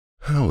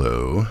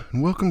Hello,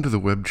 and welcome to the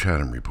Webb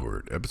Chatham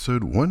Report,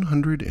 episode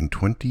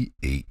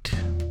 128.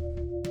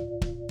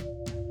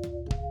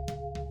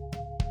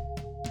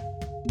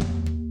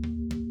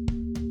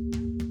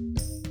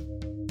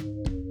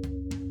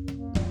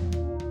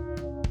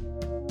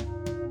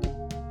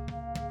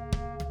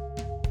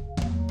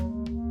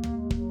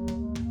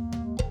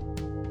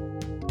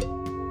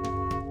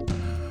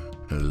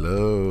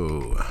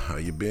 Hello, how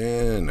you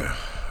been?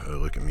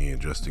 Look at me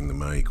adjusting the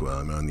mic while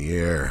I'm on the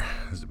air.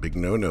 It's a big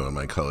no-no in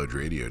my college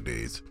radio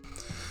days.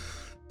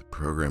 The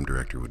program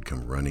director would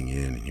come running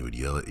in and he would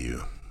yell at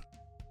you.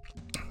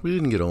 We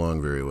didn't get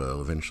along very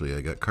well. Eventually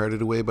I got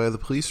carted away by the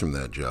police from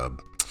that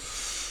job.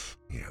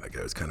 Yeah, that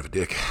guy was kind of a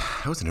dick.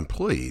 I was an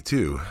employee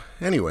too.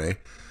 Anyway,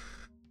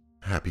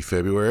 happy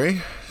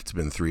February. It's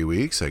been 3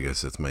 weeks. I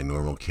guess that's my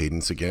normal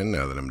cadence again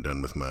now that I'm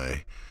done with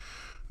my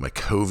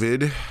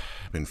COVID.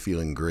 I've been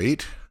feeling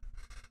great.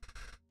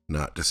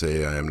 Not to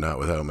say I am not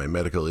without my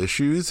medical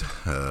issues.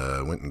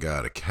 Went and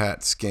got a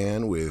CAT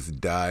scan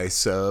with dye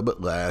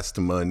sub last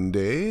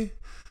Monday.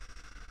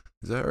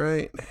 Is that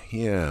right?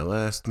 Yeah,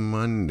 last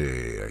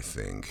Monday, I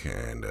think.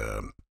 And,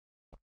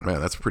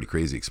 man, that's a pretty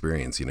crazy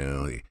experience, you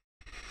know. You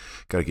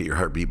got to get your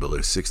heartbeat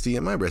below 60.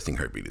 And my resting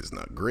heartbeat is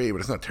not great,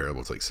 but it's not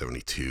terrible. It's like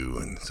 72.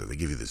 And so they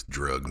give you this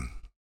drug.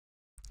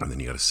 And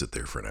then you got to sit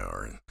there for an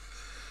hour. And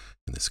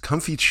in this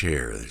comfy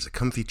chair, there's a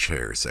comfy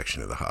chair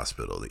section of the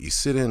hospital that you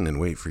sit in and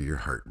wait for your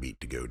heartbeat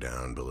to go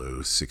down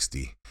below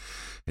 60.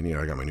 And, you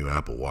know, I got my new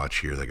Apple Watch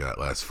here that I got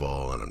last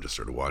fall, and I'm just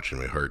sort of watching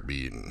my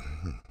heartbeat, and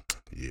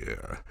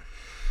yeah.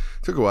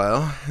 Took a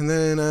while, and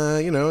then,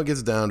 you know, it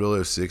gets down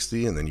below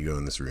 60, and then you go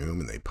in this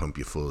room, and they pump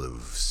you full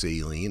of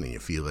saline, and you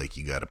feel like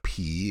you gotta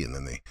pee, and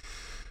then they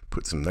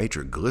put some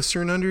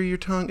nitroglycerin under your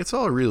tongue. It's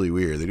all really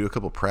weird. They do a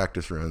couple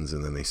practice runs,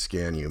 and then they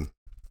scan you,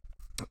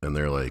 and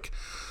they're like,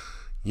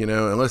 you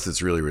know, unless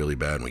it's really, really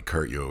bad and we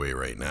cart you away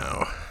right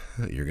now,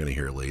 you're going to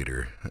hear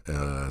later.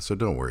 So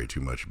don't worry too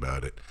much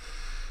about it.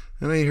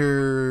 And I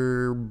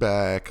hear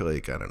back,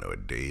 like, I don't know, a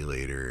day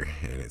later,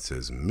 and it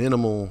says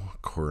minimal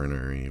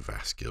coronary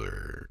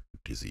vascular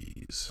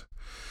disease.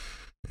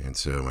 And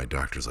so my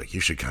doctor's like, you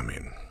should come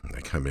in. And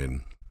I come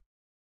in,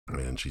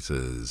 and she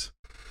says,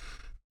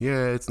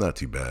 yeah, it's not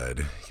too bad.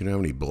 You don't have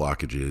any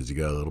blockages. You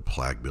got a little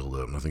plaque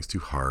buildup. Nothing's too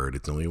hard.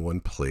 It's only in one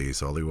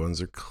place. All the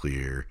ones are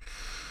clear.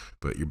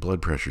 But your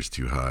blood pressure's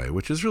too high,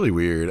 which is really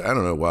weird. I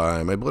don't know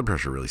why. My blood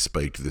pressure really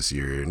spiked this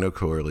year. No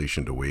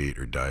correlation to weight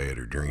or diet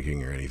or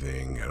drinking or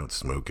anything. I don't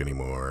smoke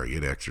anymore. I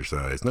get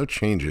exercise. No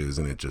changes,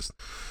 and it just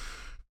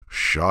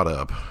shot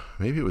up.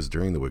 Maybe it was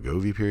during the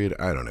Wegovy period.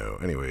 I don't know.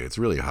 Anyway, it's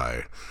really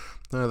high.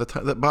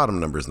 The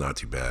bottom number is not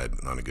too bad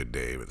on a good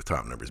day, but the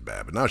top number is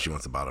bad. But now she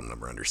wants the bottom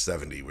number under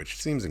 70,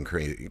 which seems in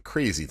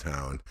crazy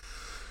town.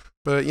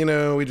 But, you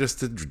know, we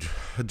just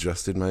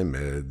adjusted my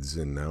meds,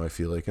 and now I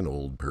feel like an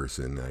old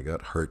person. I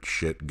got heart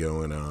shit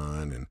going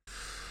on, and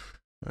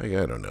I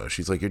don't know.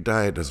 She's like, your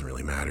diet doesn't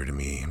really matter to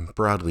me.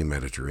 Broadly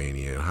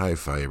Mediterranean, high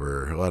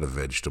fiber, a lot of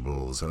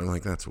vegetables. And I'm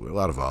like, that's a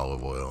lot of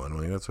olive oil. And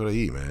I'm like, that's what I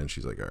eat, man.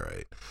 She's like, all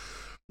right.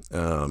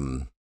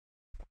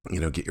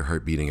 You know, get your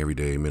heart beating every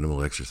day,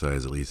 minimal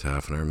exercise, at least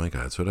half an hour. I'm like,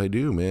 that's what I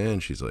do,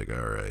 man. She's like,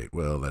 all right,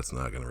 well, that's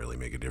not going to really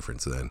make a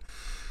difference then.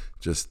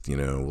 Just, you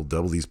know, we'll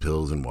double these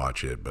pills and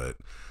watch it, but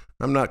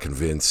I'm not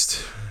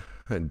convinced.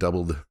 I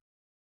doubled.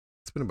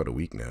 It's been about a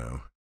week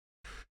now,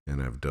 and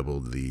I've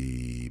doubled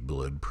the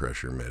blood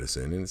pressure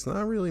medicine, and it's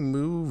not really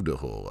moved a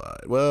whole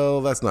lot.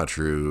 Well, that's not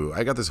true.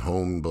 I got this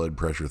home blood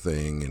pressure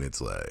thing, and it's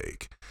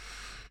like,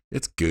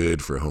 it's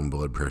good for a home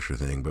blood pressure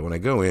thing, but when I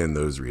go in,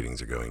 those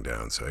readings are going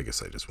down, so I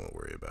guess I just won't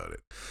worry about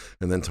it.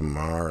 And then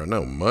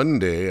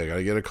Monday, I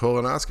gotta get a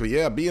colonoscopy.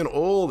 Yeah, being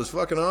old is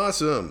fucking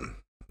awesome.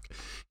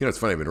 You know, it's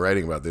funny, I've been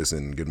writing about this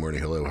in Good Morning,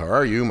 Hello, How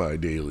Are You, my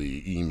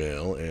daily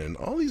email, and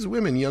all these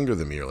women younger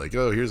than me are like,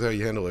 oh, here's how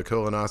you handle a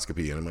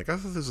colonoscopy, and I'm like, I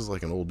thought this was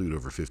like an old dude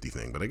over 50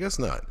 thing, but I guess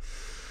not.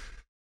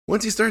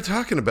 Once you start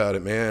talking about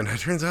it, man, it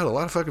turns out a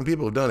lot of fucking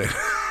people have done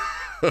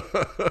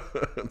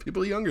it.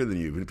 People younger than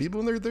you, people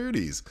in their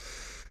 30s.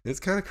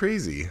 It's kind of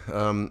crazy.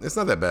 It's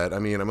not that bad. I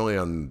mean, I'm only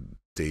on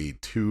day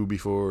 2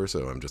 before,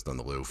 so I'm just on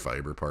the low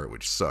fiber part,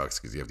 which sucks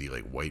because you have to eat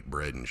like white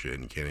bread and shit,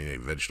 and you can't eat any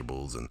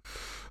vegetables, and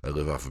I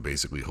live off of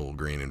basically whole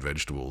grain and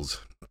vegetables,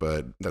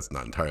 but that's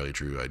not entirely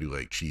true. I do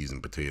like cheese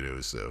and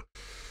potatoes, so,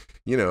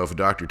 you know, if a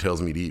doctor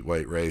tells me to eat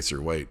white rice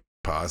or white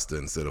pasta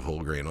instead of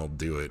whole grain, I'll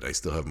do it. I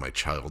still have my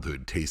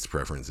childhood taste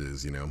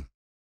preferences, you know.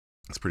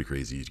 It's pretty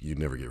crazy. You'd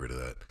never get rid of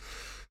that.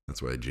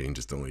 That's why Jane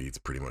just only eats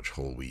pretty much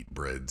whole wheat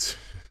breads.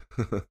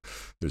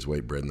 There's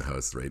white bread in the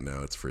house right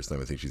now. It's the first time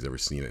I think she's ever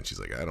seen it. And she's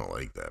like, I don't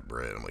like that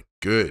bread. I'm like,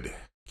 good.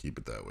 Keep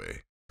it that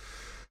way.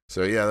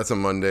 So yeah, that's a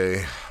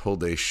Monday. Whole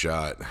day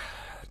shot.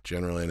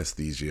 General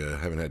anesthesia.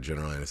 I haven't had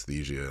general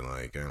anesthesia in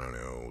like, I don't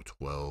know,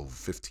 12,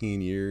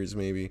 15 years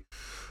maybe.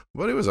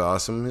 But it was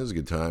awesome. It was a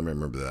good time. I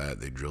remember that.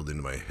 They drilled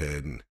into my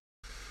head,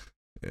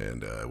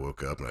 and I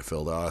woke up and I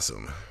felt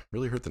awesome.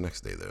 Really hurt the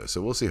next day though.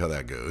 So we'll see how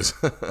that goes.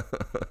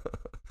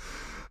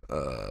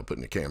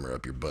 putting a camera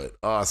up your butt.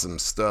 Awesome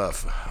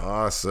stuff.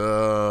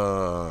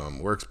 Awesome.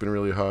 Work's been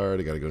really hard.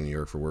 I got to go to New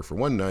York for work for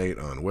one night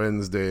on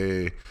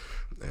Wednesday,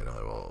 and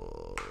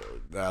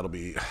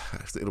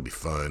it'll be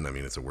fun. I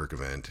mean, it's a work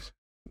event.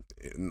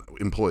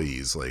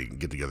 Employees like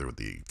get together with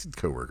the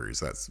coworkers.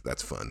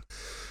 That's fun,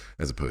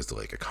 as opposed to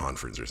like a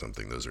conference or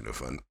something. Those are no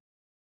fun.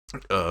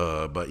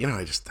 But you know,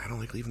 I don't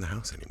like leaving the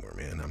house anymore,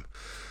 man.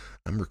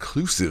 I'm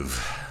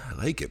reclusive. I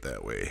like it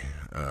that way.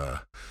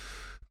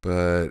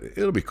 But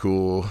it'll be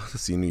cool to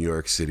see New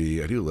York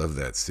City. I do love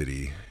that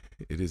city.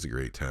 It is a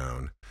great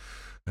town.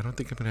 I don't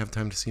think I'm going to have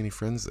time to see any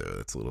friends, though.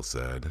 That's a little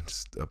sad.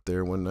 Just up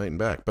there one night and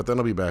back. But then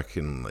I'll be back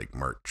in, like,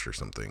 March or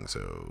something.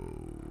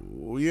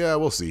 So, yeah,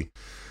 we'll see.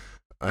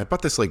 I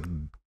bought this, like,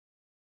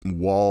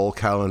 wall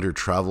calendar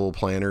travel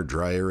planner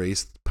dry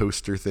erase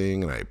poster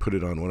thing, and I put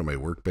it on one of my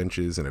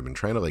workbenches, and I've been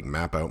trying to like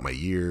map out my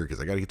year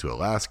because I got to get to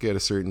Alaska at a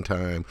certain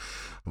time.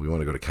 We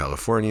want to go to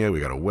California. We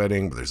got a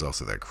wedding, but there's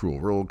also that Cruel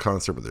World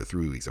concert, but they're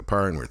 3 weeks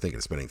apart, and we're thinking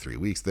of spending 3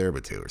 weeks there,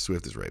 but Taylor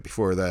Swift is right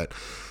before that.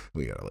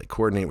 We got to like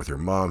coordinate with her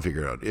mom,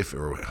 figure out if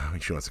or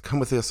she wants to come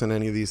with us on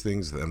any of these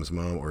things, Em's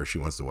mom, or if she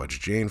wants to watch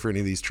Jane for any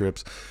of these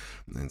trips.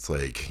 And it's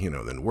like, you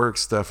know, then work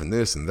stuff and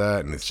this and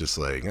that, and it's just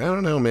like, I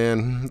don't know,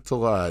 man. It's a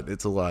lot.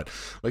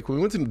 Like when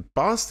we went to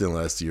Boston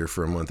last year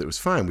for a month, it was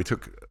fine. We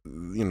took,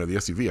 you know, the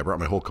SUV. I brought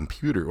my whole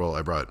computer. Well,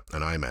 I brought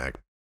an iMac.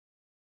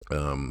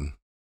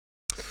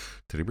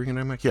 Did I bring an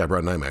iMac? Yeah, I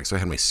brought an iMac. So I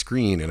had my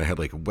screen and I had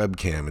like a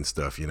webcam and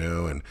stuff, you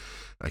know, and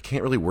I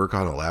can't really work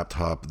on a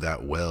laptop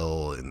that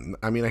well. And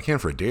I mean, I can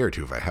for a day or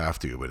two if I have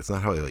to, but it's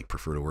not how I like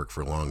prefer to work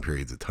for long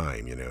periods of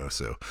time, you know,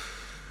 so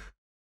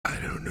I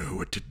don't know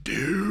what to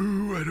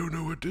do. And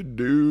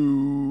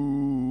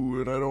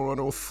I don't want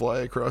to fly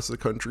across the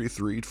country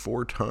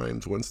 3-4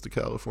 times, once to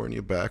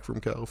California, back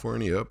from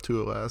California, up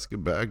to Alaska,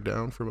 back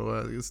down from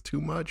Alaska. It's too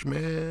much,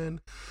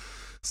 man.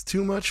 It's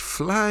too much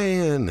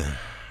flying.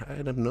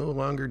 I'm no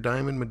longer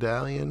Diamond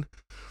Medallion.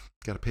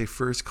 Got to pay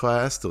first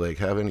class to like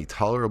have any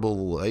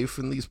tolerable life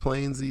in these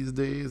planes these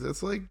days.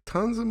 That's like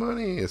tons of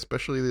money,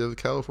 especially the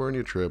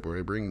California trip where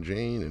I bring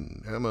Jane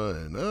and Emma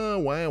and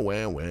wah.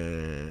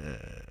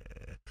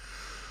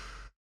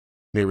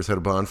 Neighbors had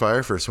a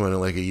bonfire, first one in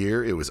like a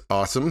year. It was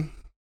awesome.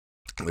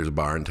 There's a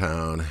bar in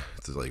town.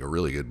 It's like a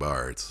really good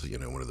bar. It's, you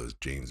know, one of those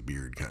James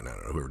Beard kind of, I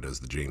don't know, whoever does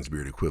the James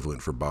Beard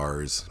equivalent for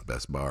bars,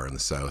 best bar in the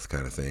South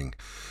kind of thing.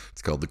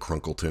 It's called the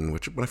Crunkleton,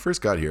 which when I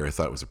first got here, I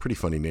thought it was a pretty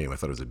funny name. I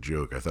thought it was a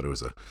joke. I thought it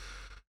was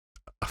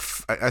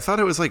I thought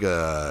it was like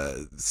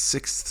a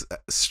 6th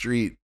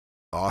Street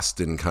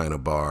Austin kind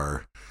of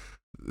bar,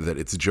 that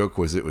its joke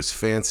was it was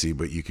fancy,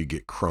 but you could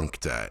get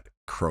crunked at.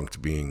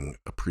 Crunked being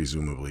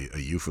presumably a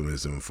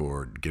euphemism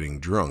for getting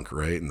drunk,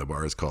 right? And the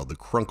bar is called the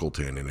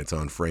Crunkleton, and it's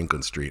on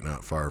Franklin Street,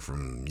 not far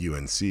from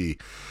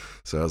UNC.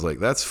 So I was like,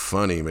 that's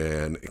funny,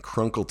 man.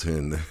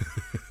 Crunkleton.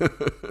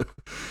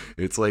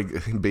 It's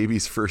like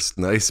baby's first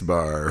nice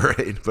bar,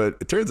 right? But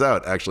it turns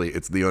out, actually,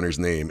 it's the owner's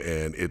name,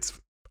 and it's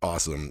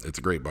awesome. It's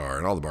a great bar,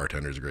 and all the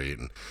bartenders are great,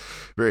 and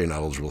very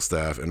knowledgeable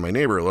staff. And my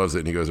neighbor loves it,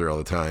 and he goes there all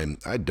the time.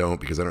 I don't,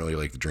 because I don't really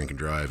like to drink and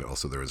drive.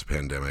 Also, there was a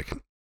pandemic.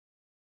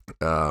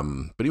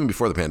 But even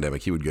before the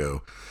pandemic, he would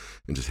go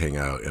and just hang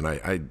out. And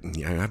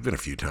I've been a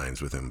few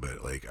times with him,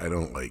 but like, I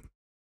don't like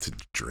to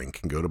drink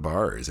and go to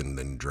bars and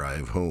then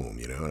drive home,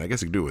 you know, and I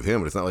guess I could do it with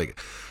him, but it's not like,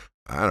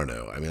 I don't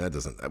know. I mean, that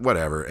doesn't,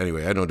 whatever.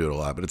 Anyway, I don't do it a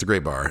lot, but it's a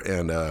great bar.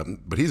 And,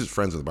 but he's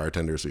friends with the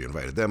bartender. So he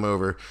invited them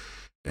over,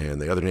 and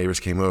the other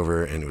neighbors came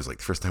over, and it was like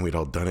the first time we'd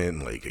all done it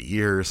in like a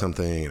year or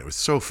something. And it was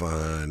so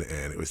fun,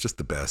 and it was just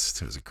the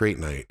best. It was a great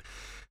night.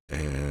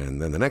 And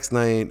then the next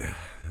night,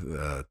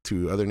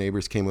 2 other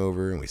neighbors came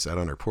over, and we sat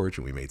on our porch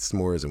and we made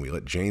s'mores, and we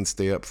let Jane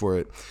stay up for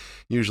it.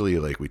 Usually,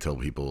 like, we tell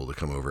people to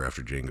come over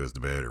after Jane goes to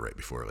bed or right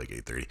before, like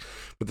 8:30.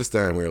 But this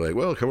time we were like,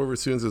 well, come over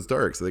as soon as it's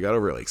dark. So they got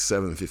over at like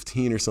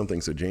 7:15 or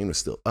something. So Jane was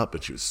still up,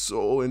 and she was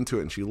so into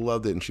it, and she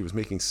loved it, and she was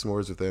making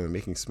s'mores with them and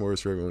making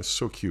s'mores for everyone. It was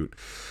so cute.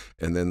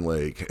 And then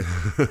like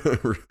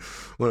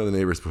one of the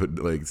neighbors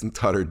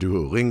taught her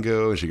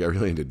Duolingo, and she got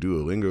really into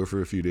Duolingo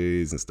for a few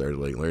days and started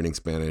like learning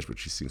Spanish, but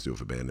she seems to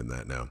have abandoned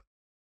that now.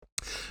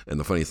 And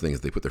the funniest thing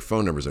is they put their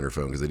phone numbers on her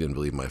phone because they didn't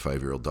believe my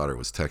 5-year-old daughter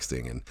was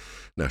texting, and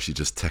now she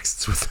just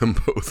texts with them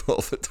both all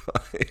the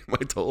time.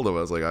 I told him,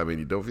 I was like, I mean,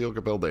 you don't feel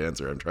compelled to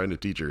answer. I'm trying to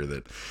teach her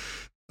that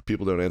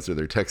people don't answer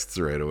their texts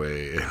right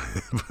away,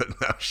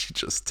 but now she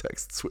just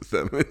texts with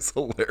them. It's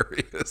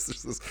hilarious.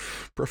 There's this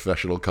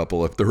professional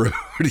couple up the road,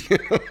 you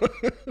know?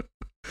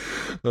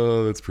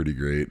 Oh, that's pretty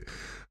great.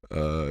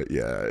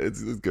 Yeah,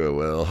 it's going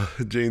well.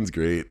 Jane's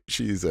great.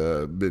 She's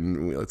we've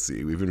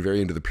been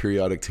very into the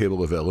periodic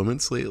table of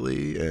elements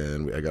lately,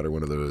 and I got her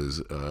one of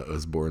those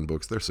Osborne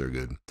books. They're so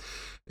good.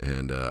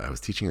 And I was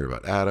teaching her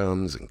about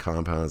atoms and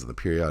compounds and the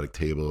periodic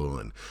table,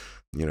 and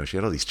you know, she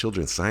had all these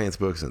children's science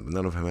books, and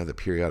none of them had the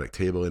periodic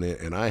table in it.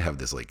 And I have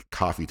this like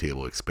coffee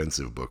table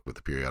expensive book with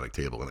the periodic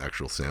table and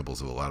actual samples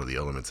of a lot of the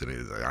elements in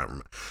it.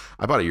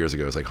 I bought it years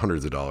ago. It was like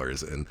hundreds of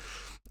dollars, and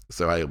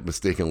so I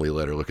mistakenly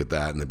let her look at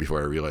that, and then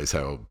before I realized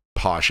how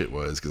posh it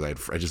was,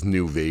 because I just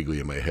knew vaguely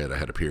in my head I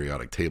had a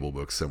periodic table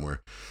book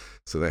somewhere.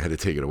 So I had to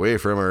take it away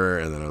from her,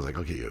 and then I was like,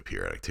 okay, you have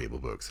periodic table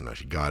books. And now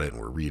she got it,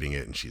 and we're reading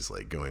it, and she's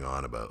like going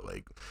on about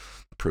like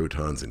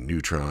protons and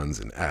neutrons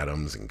and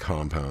atoms and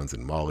compounds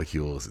and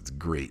molecules. It's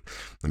great.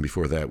 And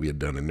before that, we had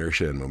done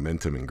inertia and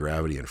momentum and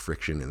gravity and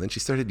friction. And then she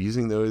started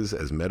using those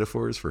as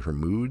metaphors for her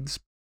moods.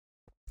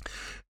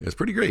 It was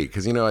pretty great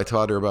because, I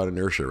taught her about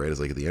inertia, right? It's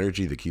like the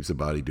energy that keeps the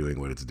body doing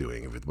what it's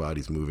doing. If the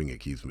body's moving, it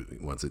keeps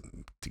moving, wants it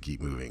to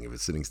keep moving. If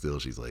it's sitting still,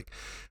 she's like,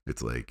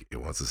 it's like it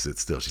wants to sit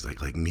still. She's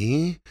like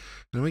me?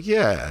 And I'm like,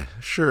 yeah,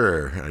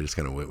 sure. And I just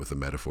kind of went with the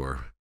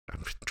metaphor.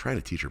 I'm trying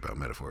to teach her about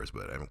metaphors,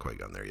 but I haven't quite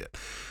gotten there yet.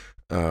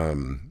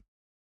 And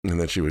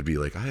then she would be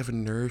like, I have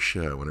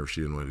inertia whenever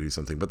she didn't want to do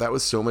something. But that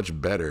was so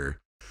much better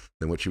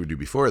than what she would do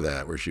before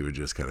that, where she would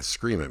just kind of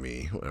scream at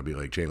me. I'd be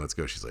like, Jane, let's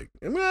go. She's like,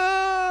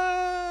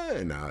 ah!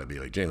 And now I'd be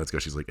like, Jane, let's go.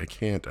 She's like, I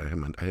can't. I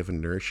have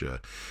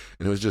inertia.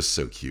 And it was just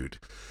so cute.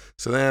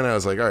 So then I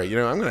was like, all right, I'm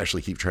going to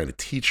actually keep trying to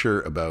teach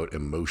her about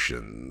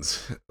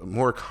emotions,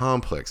 more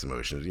complex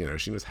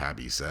emotions. She was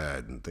happy,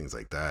 sad, and things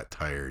like that,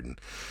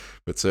 tired.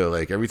 But so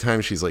like every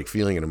time she's like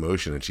feeling an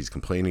emotion and she's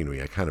complaining to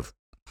me, I kind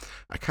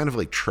of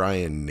like try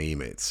and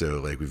name it. So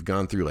like we've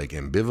gone through like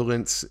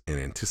ambivalence and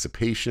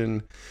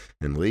anticipation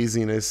and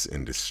laziness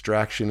and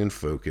distraction and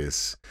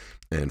focus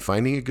and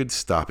finding a good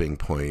stopping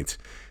point.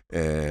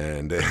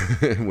 And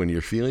when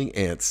you're feeling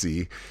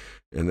antsy,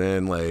 and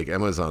then like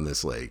Emma's on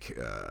this like,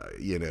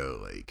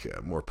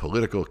 more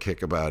political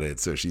kick about it.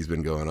 So she's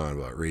been going on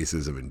about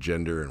racism and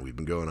gender, and we've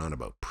been going on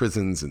about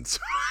prisons and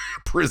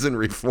prison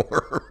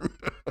reform.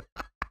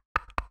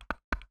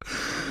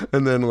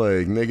 And then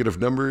like negative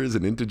numbers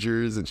and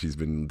integers, and she's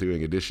been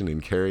doing addition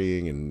and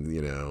carrying, and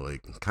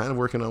like kind of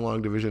working on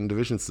long division.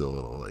 Division's still a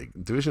little like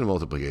division and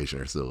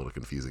multiplication are still a little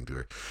confusing to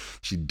her.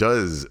 She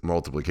does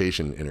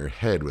multiplication in her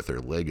head with her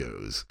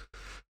Legos.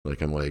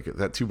 Like I'm like,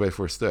 that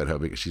 2x4 stud, how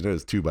big? She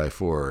knows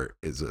 2x4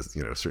 is a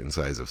certain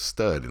size of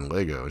stud in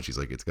Lego, and she's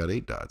like, it's got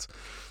 8 dots.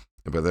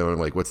 But then I'm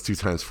like, what's 2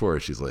 times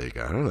 4? She's like,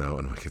 I don't know.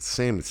 And I'm like, it's the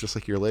same. It's just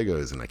like your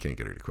Legos. And I can't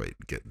get her to quite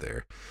get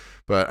there.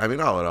 But I mean,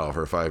 all in all,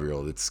 for a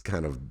 5-year-old, it's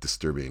kind of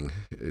disturbing.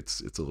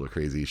 It's a little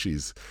crazy.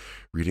 She's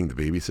reading The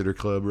Babysitter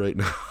Club right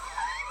now.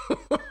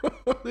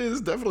 It's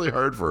definitely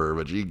hard for her,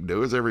 but she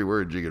knows every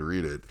word. She can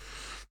read it.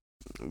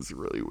 It's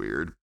really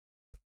weird.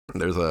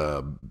 There's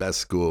a best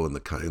school in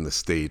the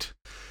state.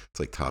 It's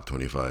like top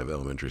 25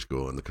 elementary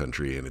school in the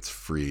country, and it's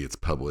free. It's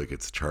public.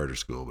 It's a charter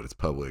school, but it's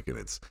public, and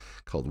it's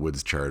called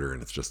Woods Charter,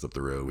 and it's just up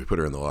the road. We put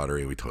her in the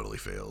lottery. We totally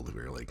failed.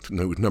 We were like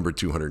number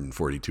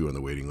 242 on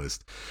the waiting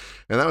list.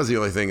 And that was the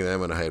only thing that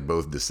Emma and I had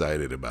both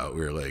decided about.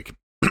 We were like,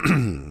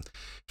 if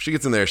she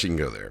gets in there, she can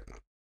go there.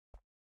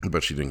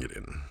 But she didn't get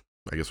in.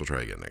 I guess we'll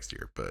try again next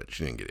year, but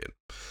she didn't get in.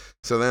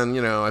 So then,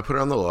 I put her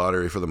on the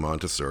lottery for the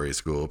Montessori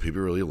school.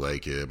 People really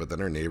like it, but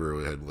then our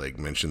neighbor had like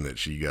mentioned that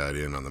she got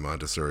in on the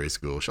Montessori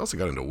school. She also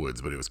got into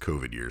Woods, but it was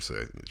COVID year,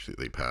 so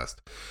they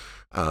passed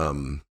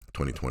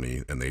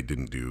 2020, and they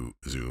didn't do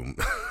Zoom.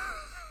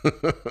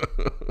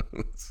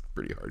 It's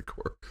pretty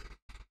hardcore.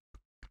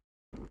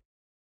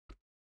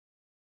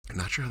 I'm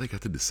not sure how they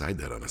got to decide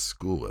that on a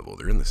school level.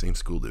 They're in the same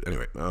school.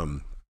 Anyway,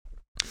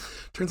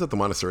 turns out the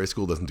Montessori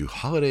school doesn't do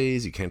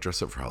holidays. You can't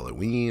dress up for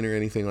Halloween or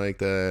anything like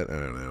that. I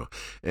don't know.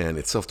 And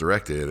it's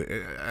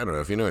self-directed. I don't know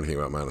if you know anything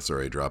about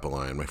Montessori, drop a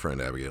line. My friend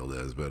Abigail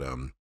does. But,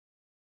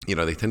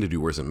 they tend to do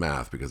worse in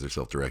math because they're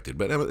self-directed.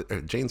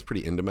 But Jane's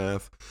pretty into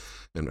math.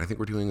 And I think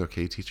we're doing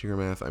okay teaching her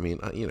math. I mean,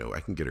 I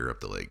can get her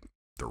up to like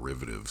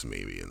derivatives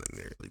maybe. And then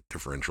they're like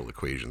differential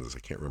equations. I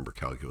can't remember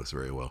calculus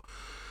very well.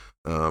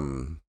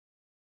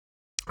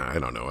 I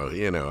don't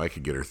know. I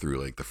could get her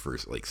through like the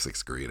first like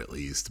 6th grade at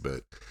least.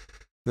 But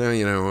now,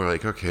 we're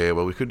like, okay,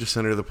 well, we could just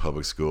send her to the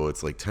public school.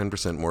 It's like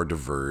 10% more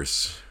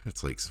diverse.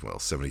 It's like,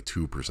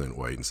 72%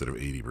 white instead of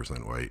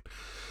 80% white.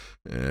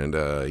 And,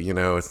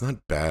 it's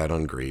not bad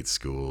on grade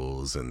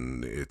schools,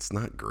 and it's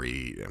not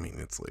great. I mean,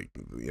 it's like,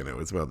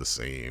 it's about the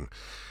same.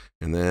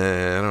 And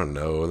then, I don't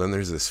know, then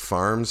there's this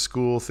farm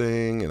school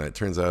thing, and it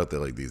turns out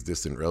that, like, these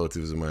distant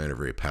relatives of mine are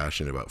very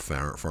passionate about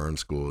farm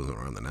schools and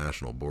are on the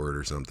national board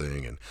or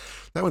something, and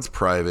that one's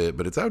private,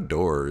 but it's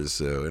outdoors,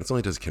 so it's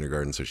only does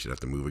kindergarten, so she'd have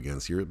to move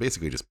again, so you're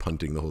basically just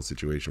punting the whole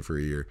situation for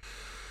a year.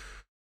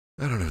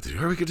 I don't know what to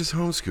do, or we could just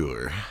homeschool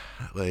her.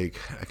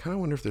 Like, I kind of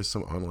wonder if there's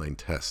some online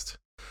test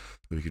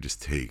that we could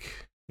just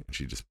take, and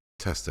she'd just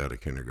test out at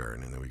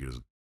kindergarten, and then we could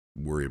just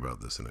worry about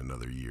this in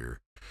another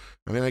year.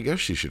 I mean, I guess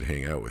she should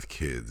hang out with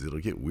kids. It'll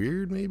get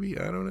weird, maybe.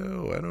 I don't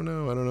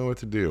know what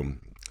to do.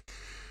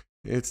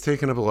 It's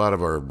taken up a lot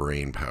of our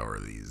brain power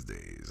these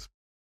days.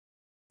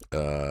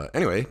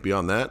 Anyway,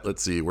 beyond that,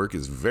 let's see. Work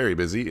is very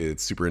busy.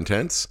 It's super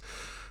intense,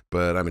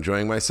 but I'm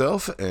enjoying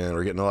myself, and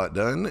we're getting a lot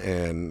done,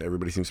 and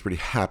everybody seems pretty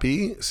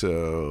happy.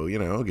 So,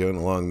 going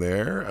along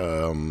there.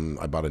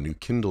 I bought a new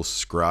Kindle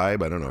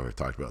Scribe. I don't know if I've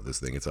talked about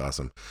this thing. It's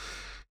awesome.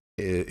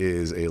 It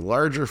is a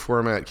larger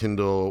format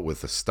Kindle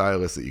with a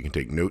stylus that you can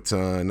take notes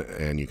on,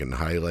 and you can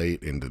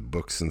highlight into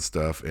books and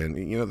stuff. And,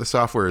 the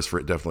software is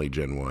for definitely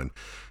Gen 1.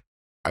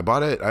 I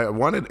bought it. I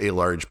wanted a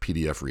large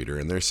PDF reader,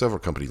 and there's several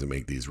companies that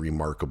make these.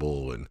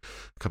 Remarkable and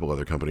a couple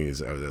other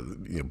companies.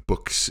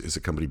 Books is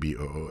a company,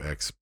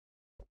 Boox.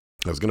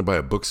 I was going to buy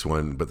a Books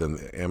one, but then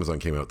Amazon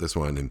came out with this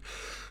one, and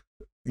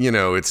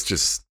it's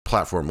just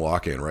platform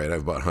lock-in, right?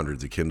 I've bought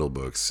hundreds of Kindle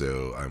books,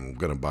 so I'm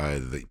going to buy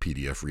the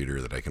PDF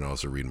reader that I can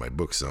also read my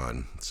books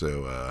on.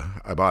 So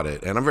I bought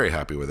it, and I'm very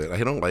happy with it.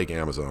 I don't like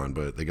Amazon,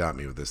 but they got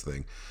me with this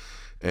thing.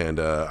 And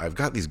I've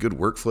got these good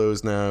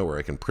workflows now where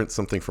I can print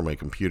something from my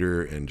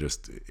computer and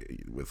just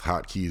with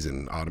hotkeys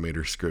and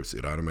automator scripts,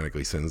 it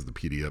automatically sends the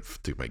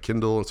PDF to my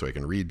Kindle so I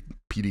can read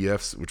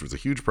PDFs, which was a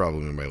huge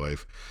problem in my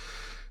life.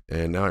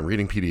 And now I'm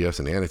reading PDFs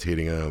and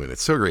annotating them, and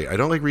it's so great. I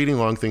don't like reading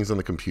long things on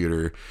the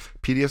computer.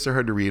 PDFs are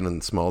hard to read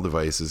on small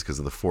devices because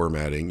of the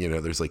formatting.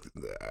 There's like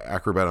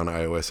Acrobat on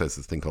iOS has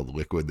this thing called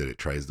Liquid that it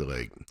tries to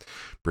like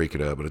break it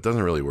up, but it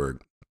doesn't really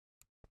work.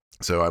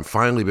 So I've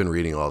finally been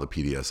reading all the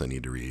PDFs I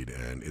need to read,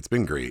 and it's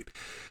been great.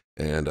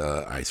 And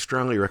I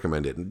strongly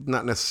recommend it.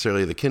 Not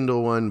necessarily the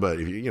Kindle one, but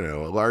if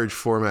a large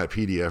format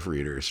PDF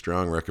reader,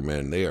 strong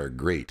recommend. They are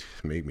great.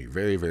 Made me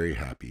very, very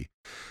happy.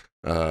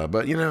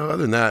 But other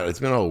than that,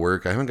 it's been all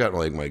work. I haven't gotten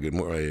like my Good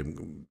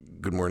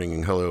Morning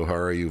and Hello, How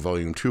Are You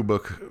Volume 2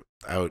 book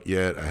out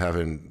yet. I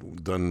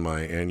haven't done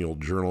my annual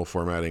journal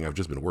formatting. I've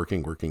just been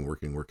working.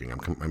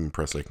 I'm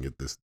impressed I can get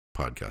this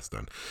podcast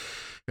done.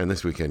 And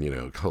this weekend,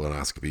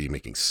 colonoscopy,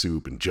 making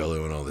soup and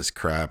Jello and all this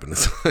crap. And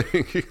it's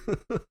like,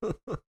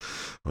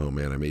 oh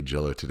man, I made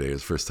Jello today. It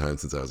was the first time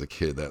since I was a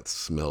kid. That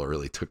smell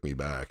really took me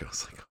back. I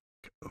was like,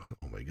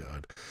 oh my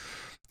God.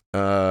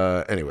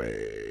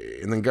 Anyway,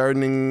 and then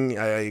gardening,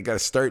 I got to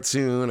start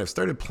soon. I've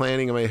started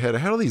planning in my head. I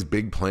had all these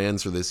big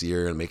plans for this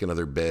year and make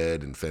another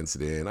bed and fence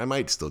it in. I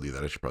might still do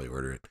that. I should probably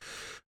order it.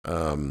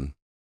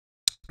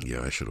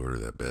 Yeah, I should order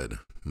that bed.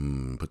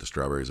 Put the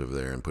strawberries over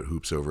there and put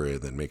hoops over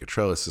it, then make a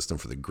trellis system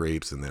for the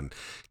grapes, and then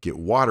get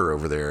water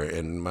over there.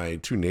 And my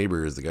two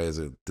neighbors, the guys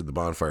that did the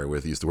bonfire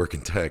with, used to work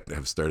in tech,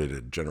 have started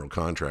a general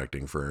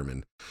contracting firm,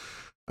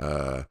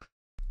 and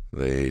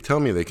they tell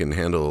me they can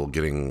handle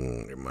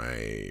getting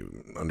my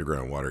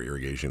underground water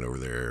irrigation over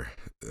there,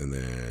 and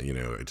then,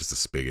 just a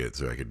spigot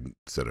so I could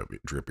set up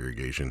drip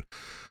irrigation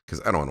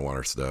because I don't want to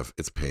water stuff.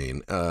 It's a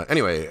pain.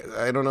 Anyway,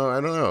 I don't know.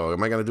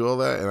 Am I going to do all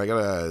that? And I got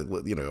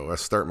to,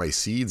 start my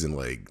seeds in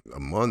like a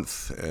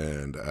month,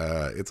 and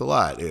it's a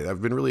lot.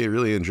 I've been really,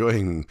 really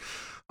enjoying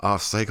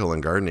off cycle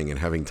and gardening and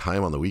having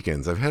time on the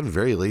weekends. I've had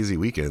very lazy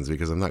weekends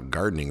because I'm not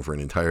gardening for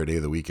an entire day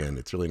of the weekend.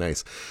 It's really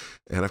nice.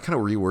 And I've kind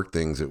of reworked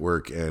things at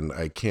work, and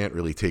I can't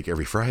really take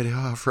every Friday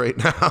off right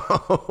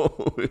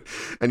now.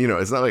 And,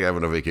 it's not like I have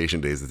enough vacation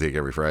days to take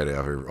every Friday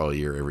off every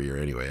year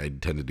anyway. I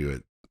tend to do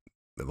it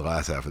the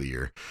last half of the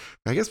year.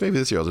 I guess maybe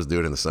this year I'll just do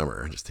it in the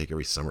summer. Just take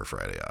every summer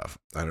Friday off.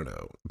 I don't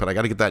know. But I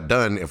got to get that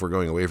done. If we're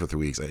going away for 3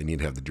 weeks, I need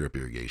to have the drip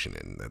irrigation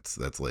in.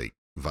 That's like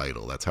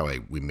vital. That's how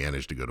we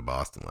managed to go to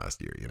Boston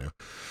last year,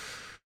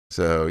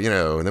 So,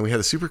 and then we had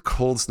a super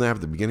cold snap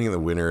at the beginning of the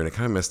winter, and it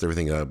kind of messed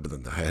everything up. But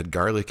then I had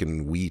garlic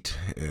and wheat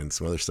and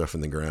some other stuff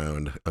in the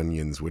ground,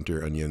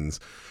 winter onions.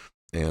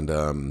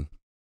 And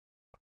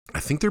I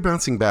think they're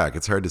bouncing back.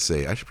 It's hard to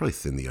say. I should probably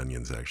thin the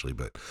onions, actually.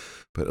 But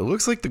it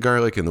looks like the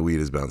garlic and the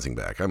wheat is bouncing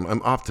back.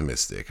 I'm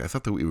optimistic. I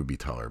thought the wheat would be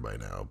taller by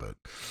now, but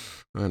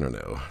I don't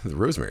know. The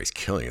rosemary's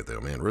killing it,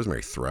 though, man.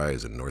 Rosemary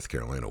thrives in North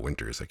Carolina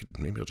winters.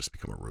 Maybe I'll just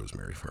become a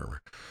rosemary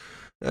farmer.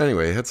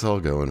 Anyway, that's all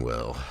going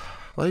well.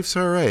 Life's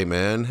all right,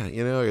 man.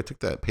 I took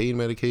that pain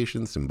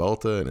medication,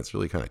 Cymbalta, and it's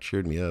really kind of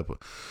cheered me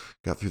up.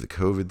 Got through the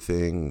COVID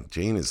thing.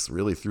 Jane is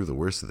really through the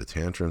worst of the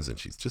tantrums, and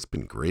she's just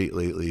been great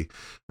lately.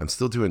 I'm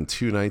still doing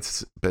 2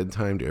 nights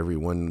bedtime to every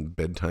 1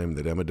 bedtime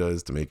that Emma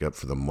does to make up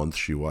for the month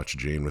she watched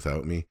Jane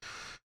without me.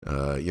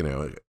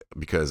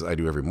 Because I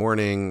do every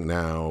morning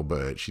now,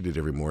 but she did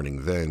every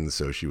morning then,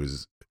 so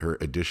her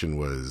addition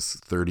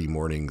was 30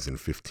 mornings and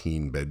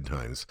 15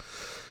 bedtimes.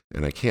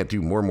 And I can't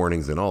do more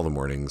mornings than all the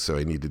mornings, so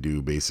I need to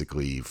do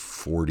basically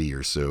 40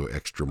 or so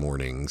extra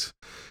mornings.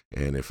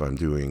 And if I'm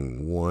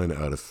doing 1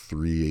 out of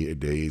 3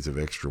 days of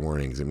extra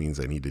mornings, it means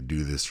I need to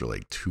do this for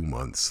like 2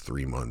 months,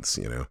 3 months,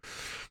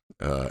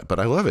 But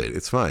I love it.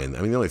 It's fine.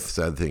 I mean, the only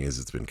sad thing is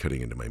it's been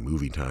cutting into my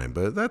movie time,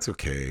 but that's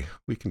okay.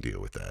 We can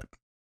deal with that.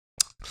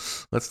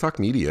 Let's talk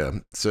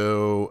media.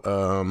 So,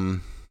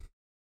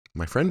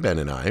 my friend Ben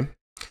and I,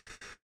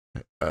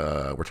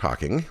 we're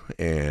talking,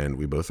 and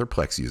we both are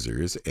Plex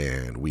users,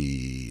 and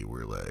we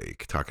were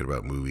like talking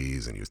about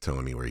movies, and he was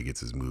telling me where he gets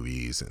his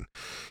movies, and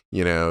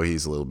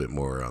he's a little bit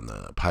more on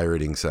the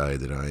pirating side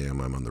than I am.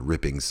 I'm on the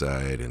ripping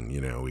side, and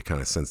we kind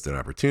of sensed an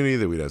opportunity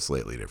that we'd have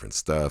slightly different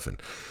stuff,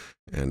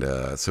 and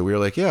so we were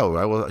like, yeah,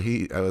 I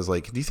was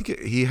like, do you think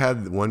he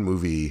had one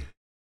movie?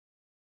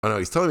 Oh no,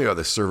 he's telling me about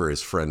this server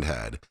his friend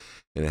had,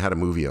 and it had a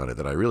movie on it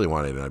that I really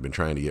wanted, and I've been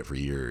trying to get for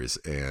years,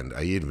 and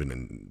I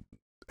even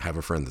have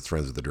a friend that's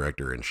friends with the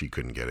director, and she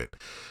couldn't get it.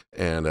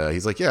 And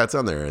he's like, yeah, it's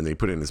on there. And they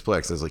put it in his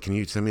Plex. I was like, can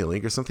you send me a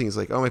link or something? He's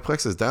like, oh, my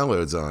Plex has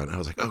downloads on. I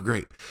was like, oh,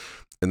 great.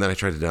 And then I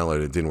tried to download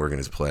it. It didn't work in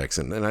his Plex.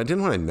 And I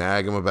didn't want to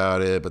nag him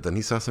about it. But then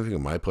he saw something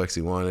in my Plex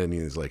he wanted. And he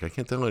was like, I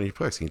can't download your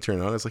Plex. Can you turn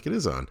it on? I was like, it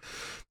is on.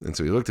 And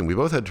so we looked, and we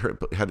both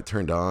had it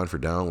turned on for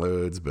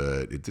downloads,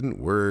 but it didn't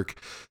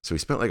work. So we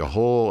spent like this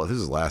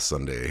was last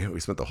Sunday. We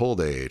spent the whole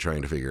day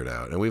trying to figure it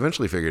out. And we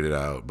eventually figured it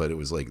out. But it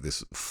was like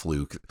this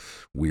fluke,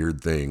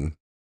 weird thing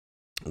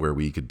where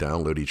we could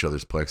download each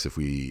other's Plex if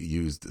we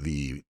used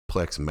the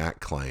Plex Mac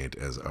client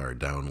as our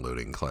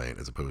downloading client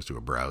as opposed to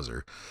a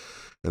browser.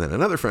 And then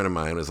another friend of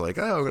mine was like,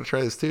 oh, I'm going to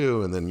try this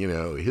too. And then,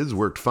 his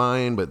worked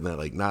fine, but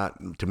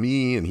not to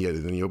me. And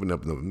then he opened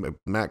up the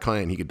Mac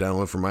client and he could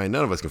download from mine.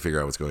 None of us can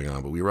figure out what's going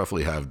on, but we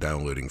roughly have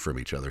downloading from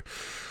each other.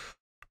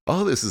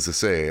 All this is to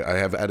say, I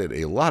have added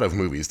a lot of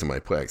movies to my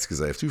Plex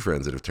because I have two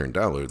friends that have turned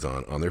downloads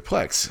on their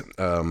Plex.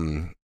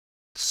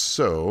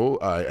 So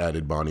I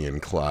added Bonnie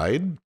and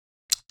Clyde,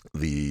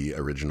 the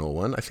original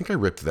one. I think I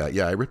ripped that.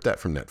 Yeah, I ripped that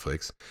from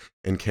Netflix.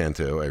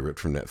 Encanto, I ripped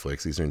from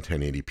Netflix. These are in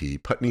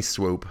 1080p. Putney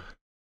Swope,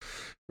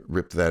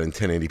 ripped that in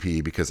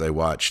 1080p because I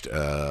watched,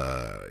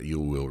 you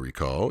will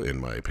recall, in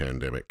my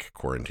pandemic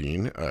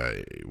quarantine,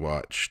 I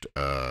watched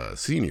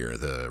Senior,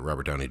 the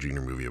Robert Downey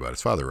Jr. movie about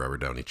his father,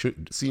 Robert Downey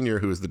Sr.,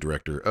 who is the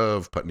director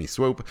of Putney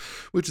Swope,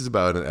 which is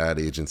about an ad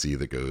agency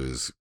that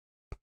goes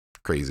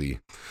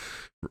crazy.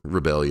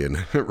 Rebellion,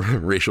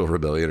 racial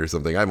rebellion or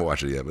something. I haven't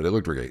watched it yet, but it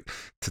looked great.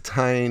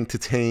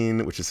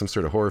 Titane, which is some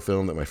sort of horror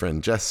film that my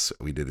friend Jess,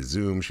 we did a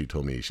Zoom. She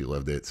told me she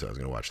loved it, so I was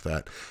going to watch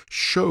that.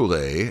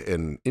 Sholay,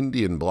 an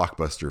Indian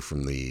blockbuster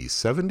from the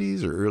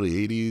 70s or early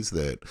 80s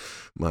that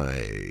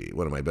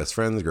one of my best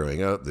friends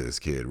growing up, this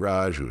kid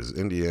Raj, who was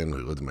Indian,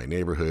 who lived in my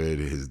neighborhood,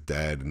 his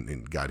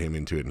dad got him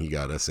into it and he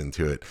got us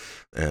into it.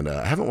 And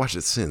I haven't watched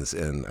it since,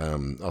 and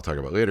I'll talk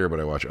about it later,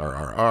 but I watched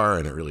RRR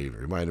and it really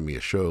reminded me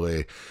of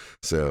Sholay.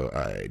 So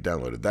I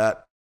downloaded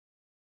that.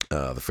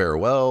 The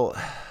Farewell,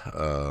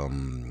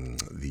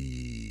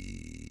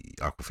 the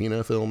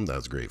Aquafina film, that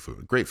was a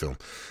great film.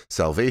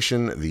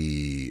 Salvation,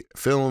 the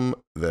film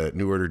that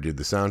New Order did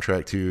the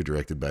soundtrack to,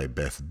 directed by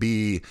Beth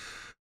B.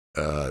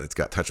 It's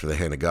got Touch with the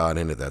Hand of God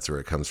in it. That's where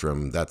it comes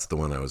from. That's the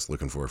one I was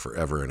looking for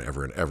forever and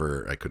ever and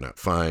ever. I could not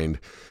find.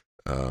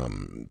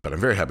 But I'm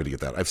very happy to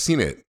get that. I've seen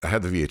it. I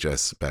had the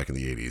VHS back in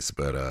the 80s,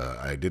 but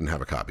I didn't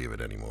have a copy of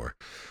it anymore.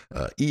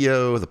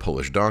 EO, the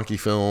Polish Donkey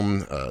film,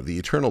 The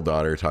Eternal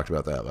Daughter, talked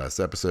about that last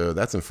episode.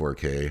 That's in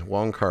 4K.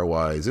 Wong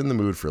Kar-wai's In the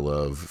Mood for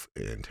Love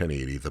in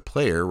 1080. The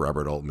Player,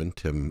 Robert Altman,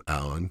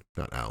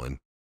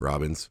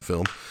 Robbins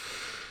film,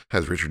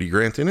 has Richard E.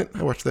 Grant in it.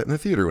 I watched that in the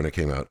theater when it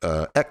came out.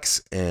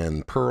 X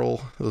and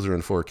Pearl, those are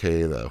in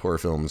 4K. The horror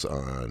films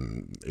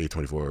on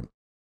A24.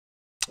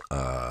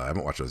 I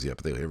haven't watched those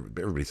yet, but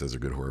everybody says they're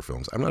good horror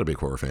films. I'm not a big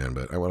horror fan,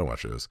 but I want to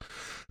watch those.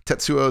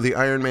 Tetsuo, the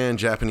Iron Man,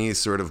 Japanese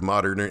sort of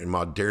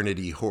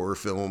modernity horror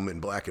film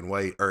and black and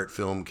white art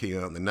film, came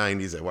out in the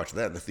 90s. I watched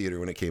that in the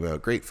theater when it came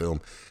out. Great film.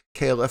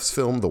 KLF's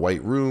film, The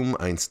White Room,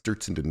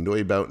 Einstürzende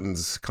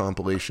Neubauten's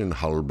compilation,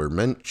 Halber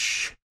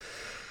Mensch.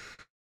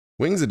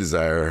 Wings of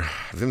Desire,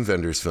 Wim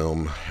Wenders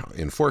film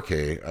in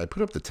 4K. I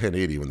put up the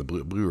 1080 when the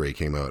Blu-ray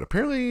came out.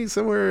 Apparently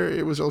somewhere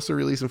it was also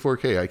released in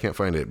 4K. I can't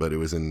find it, but it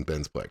was in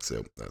Ben's Plex,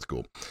 so that's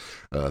cool.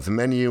 The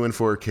Menu in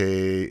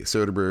 4K,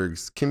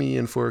 Soderbergh's Kimmy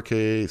in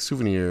 4K,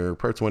 Souvenir,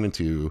 Parts 1 and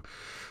 2,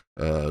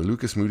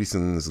 Lucas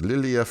Moodysson's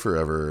Lilia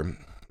Forever,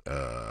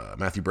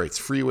 Matthew Bright's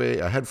Freeway.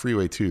 I had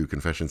Freeway 2,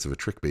 Confessions of a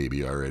Trick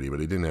Baby already,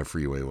 but I didn't have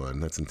Freeway 1.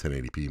 That's in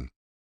 1080p.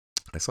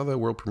 I saw the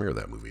world premiere of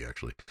that movie,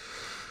 actually,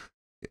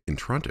 in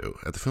Toronto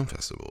at the film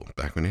festival,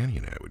 back when Annie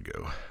and I would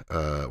go.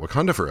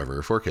 Wakanda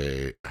Forever,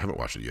 4K, haven't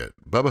watched it yet.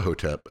 Bubba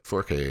Hotep,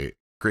 4K,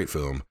 great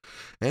film.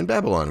 And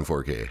Babylon in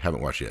 4K,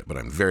 haven't watched it yet, but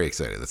I'm very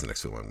excited. That's the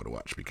next film I'm going to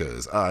watch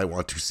because I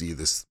want to see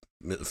this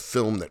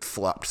film that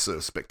flopped so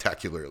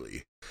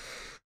spectacularly.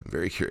 I'm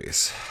very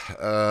curious.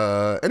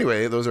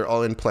 Anyway, those are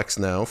all in Plex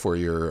now for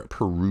your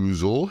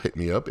perusal. Hit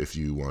me up if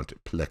you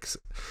want Plex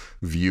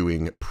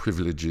viewing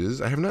privileges.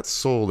 I have not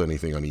sold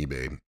anything on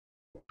eBay.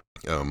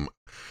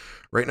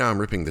 Right now I'm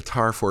ripping the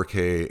Tar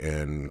 4K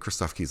and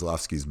Krzysztof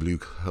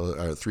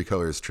Kieslowski's Three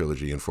Colors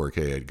trilogy in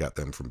 4K. I got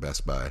them from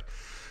Best Buy.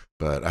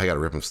 But I got to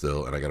rip them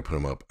still, and I got to put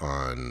them up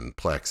on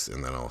Plex,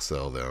 and then I'll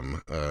sell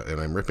them. And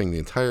I'm ripping the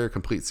entire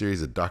complete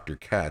series of Dr.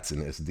 Katz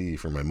in SD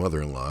for my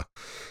mother-in-law,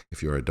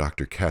 if you're a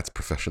Dr. Katz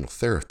professional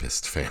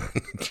therapist fan.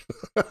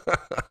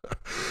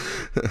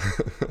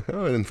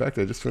 Oh, and in fact,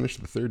 I just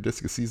finished the third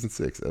disc of season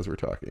 6 as we're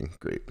talking.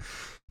 Great.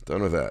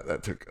 Done with that.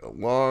 That took a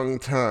long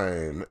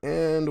time.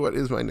 And what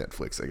is my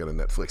Netflix? I got a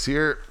Netflix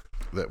here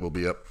that will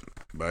be up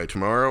by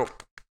tomorrow.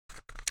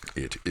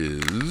 It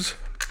is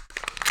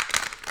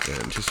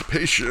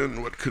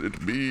Anticipation. What could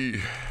it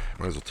be?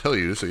 Might as well tell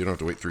you so you don't have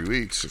to wait 3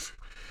 weeks.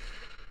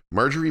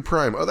 Marjorie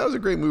Prime. Oh, that was a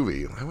great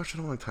movie. I watched it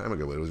a long time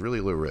ago, but it was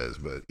really low res.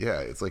 But yeah,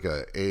 it's like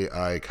a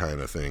AI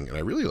kind of thing, and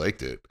I really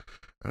liked it.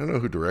 I don't know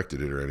who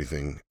directed it or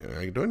anything.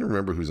 I don't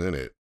remember who's in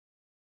it.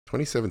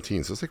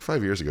 2017, so it's like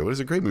 5 years ago. It was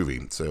a great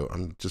movie, so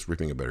I'm just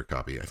ripping a better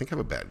copy. I think I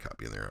have a bad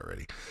copy in there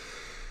already.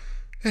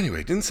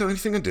 Anyway, didn't sell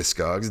anything on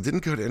Discogs,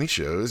 didn't go to any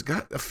shows,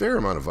 got a fair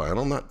amount of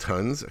vinyl, not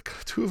tons.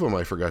 2 of them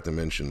I forgot to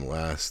mention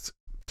last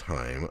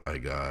time, I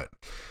got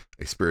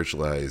a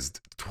Spiritualized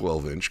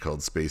 12-inch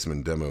called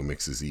Spaceman Demo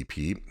Mixes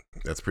EP.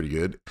 That's pretty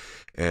good.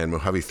 And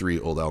Mojave 3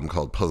 old album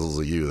called Puzzles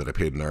of You that I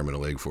paid an arm and a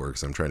leg for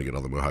because I'm trying to get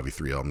all the Mojave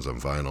 3 albums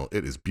on vinyl.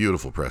 It is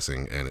beautiful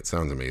pressing, and it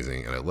sounds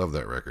amazing, and I love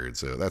that record,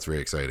 so that's very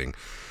exciting.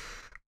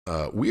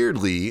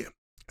 Weirdly,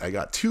 I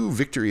got 2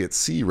 Victory at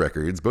Sea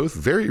records, both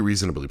very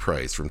reasonably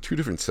priced, from 2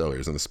 different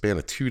sellers in the span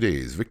of 2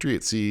 days. Victory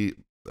at Sea,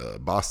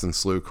 Boston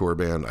slowcore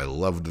band. I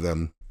loved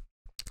them.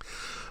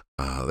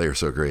 They were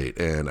so great,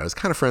 and I was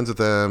kind of friends with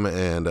them,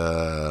 and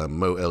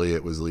Mo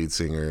Elliott was lead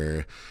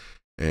singer,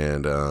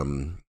 and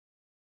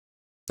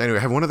anyway,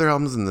 I have one of their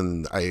albums, and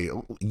then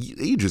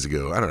ages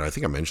ago, I don't know, I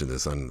think I mentioned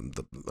this on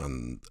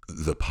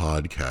the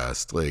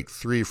podcast, like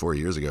 3 or 4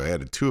 years ago, I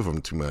added 2 of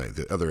them to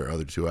the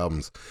other 2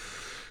 albums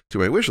to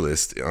my wish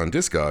list on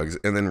Discogs,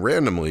 and then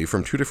randomly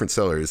from 2 different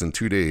sellers in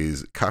 2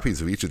 days, copies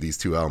of each of these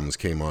 2 albums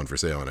came on for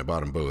sale, and I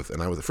bought them both.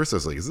 And I was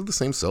like, is it the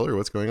same seller?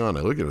 What's going on?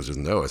 I looked at it, it was just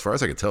no. As far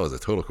as I could tell, it was a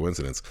total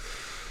coincidence.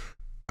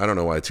 I don't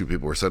know why 2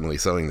 people were suddenly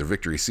selling their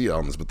Victory Sea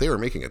albums, but they were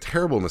making a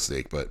terrible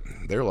mistake, but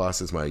their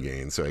loss is my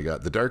gain. So I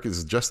got The Dark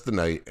Is Just the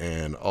Night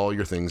and All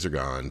Your Things Are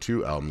Gone,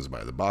 2 albums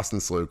by the Boston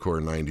slowcore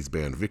 90s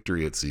band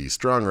Victory at Sea.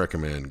 Strong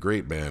recommend,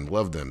 great band,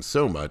 love them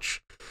so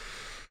much.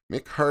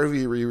 Mick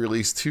Harvey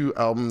re-released 2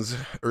 albums,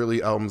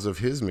 early albums of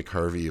his. Mick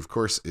Harvey, of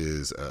course,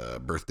 is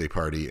Birthday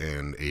Party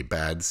and A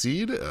Bad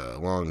Seed, a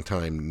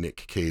longtime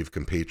Nick Cave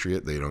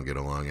compatriot. They don't get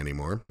along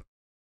anymore.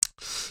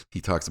 He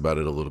talks about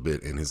it a little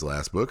bit in his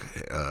last book,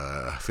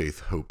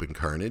 Faith, Hope, and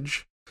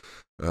Carnage.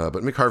 But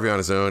Mick Harvey on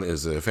his own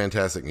is a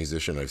fantastic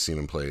musician. I've seen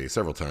him play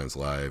several times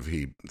live.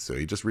 He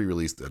just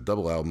re-released a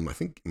double album. I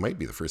think it might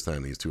be the first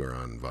time these 2 are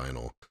on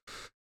vinyl.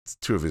 It's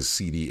 2 of his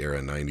CD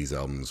era 90s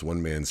albums,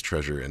 One Man's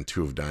Treasure and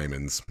 2 of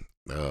Diamonds.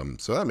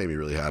 So that made me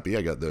really happy.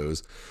 I got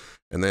those.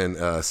 And then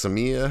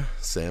Samia,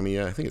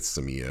 I think it's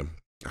Samia.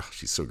 Oh,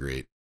 she's so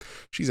great.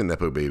 She's a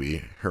Nepo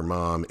baby. Her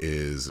mom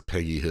is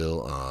Peggy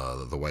Hill,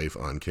 the wife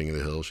on King of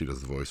the Hill. She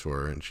does the voice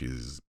for her, and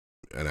she's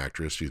an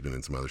actress. She's been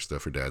in some other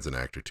stuff. Her dad's an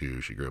actor too.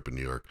 She grew up in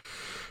New York.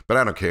 But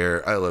I don't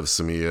care. I love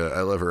Samia.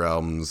 I love her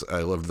albums.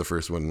 I loved the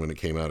first one when it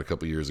came out a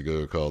couple years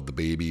ago called The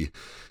Baby.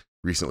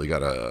 Recently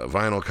got a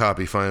vinyl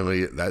copy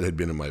finally. That had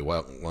been in my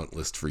want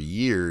list for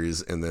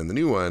years. And then the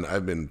new one,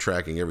 I've been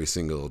tracking every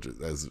single,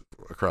 as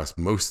across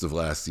most of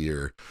last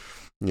year.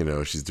 You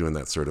know, she's doing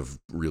that sort of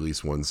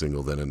release one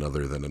single, then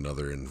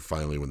another. And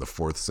finally, when the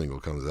 4th single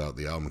comes out,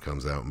 the album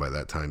comes out. And by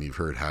that time, you've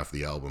heard half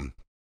the album,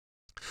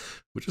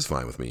 which is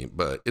fine with me.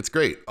 But it's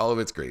great. All of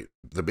it's great.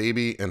 The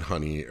Baby and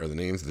Honey are the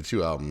names of the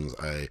 2 albums.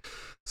 I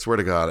swear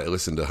to God, I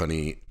listen to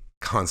Honey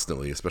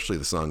constantly, especially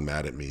the song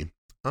Mad at Me.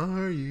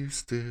 Are you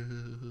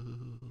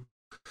still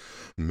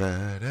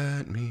mad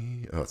at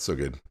me? Oh, it's so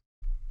good.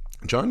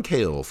 John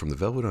Cale from the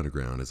Velvet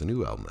Underground has a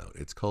new album out.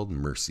 It's called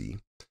Mercy.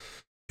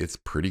 It's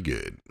pretty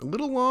good. A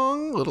little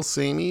long, a little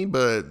samey,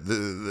 but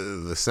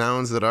the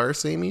sounds that are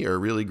samey are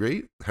really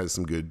great. Has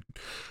some good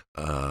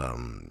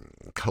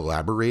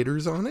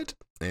collaborators on it,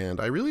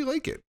 and I really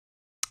like it.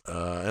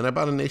 And I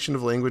bought a Nation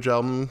of Language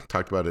album.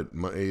 Talked about it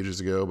ages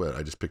ago, but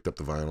I just picked up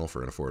the vinyl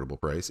for an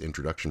affordable price.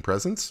 Introduction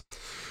Presents.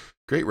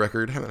 Great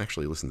record. Haven't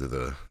actually listened to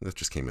that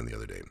just came in the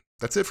other day.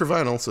 That's it for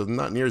vinyl, so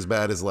not near as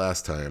bad as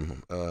last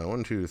time.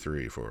 1, 2,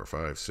 3, 4,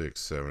 5, 6,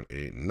 7,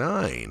 8,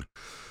 9.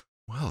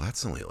 Well,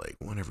 that's only like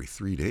 1 every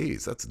 3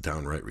 days. That's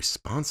downright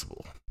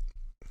responsible.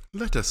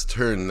 Let us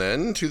turn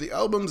then to the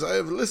albums I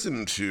have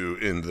listened to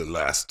in the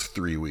last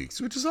 3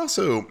 weeks, which is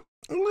also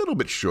a little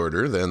bit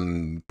shorter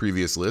than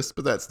previous lists,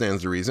 but that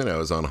stands to reason. I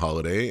was on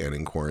holiday and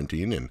in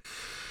quarantine and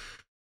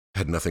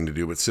had nothing to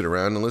do but sit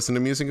around and listen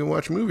to music and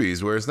watch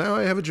movies, whereas now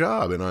I have a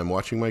job and I'm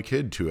watching my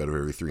kid 2 out of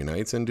every 3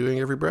 nights and doing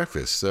every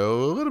breakfast.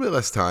 So a little bit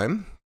less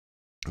time,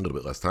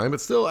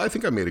 but still, I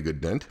think I made a good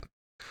dent.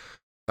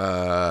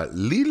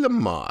 Liela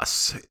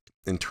Moss,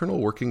 Internal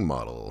Working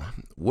Model.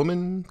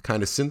 Woman,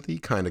 kind of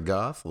synthy, kind of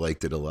goth.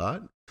 Liked it a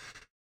lot.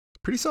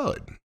 Pretty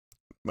solid.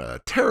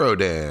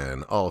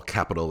 PTERODAN, all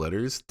capital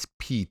letters.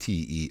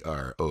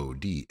 PTERODAN.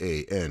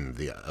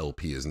 The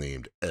LP is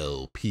named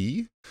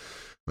LP.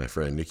 My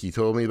friend Nikki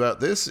told me about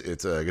this.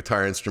 It's a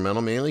guitar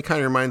instrumental mainly.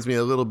 Kind of reminds me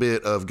a little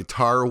bit of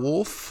Guitar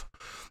Wolf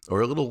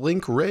or a little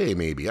Link Ray,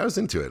 maybe. I was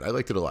into it. I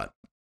liked it a lot.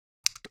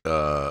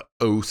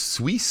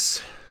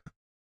 Suisse.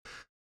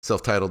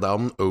 Self-titled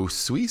album,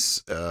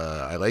 Suisse.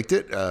 I liked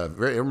it. It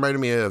reminded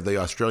me of the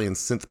Australian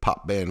synth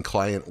pop band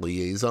Client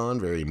Liaison.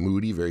 Very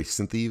moody, very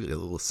synthy, a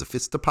little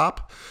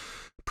sophistopop.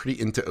 Pretty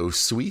into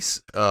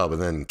Suisse. But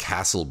then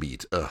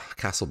Castlebeat.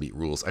 Castlebeat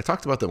rules. I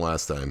talked about them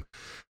last time,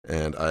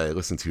 and I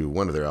listened to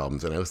one of their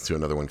albums, and I listened to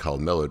another one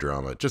called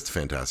Melodrama. Just a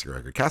fantastic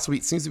record.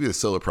 Castlebeat seems to be the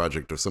solo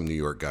project of some New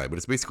York guy, but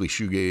it's basically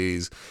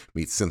shoegaze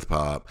meets synth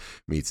pop,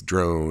 meets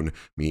drone,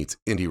 meets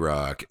indie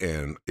rock,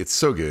 and it's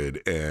so good.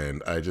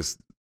 And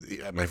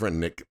my friend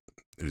Nick,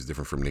 who's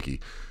different from Nikki,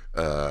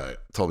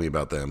 told me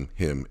about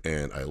him,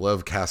 and I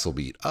love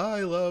Castlebeat.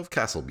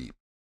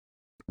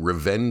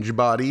 Revenge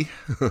Body.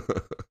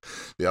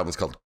 The album's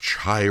called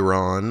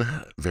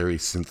Chiron. Very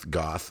synth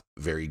goth.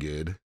 Very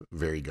good.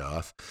 Very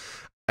goth.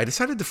 I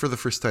decided to, for the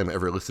first time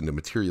ever, listen to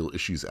Material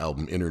Issues'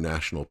 album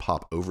International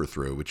Pop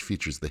Overthrow, which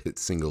features the hit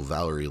single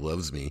Valerie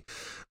Loves Me,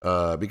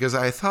 because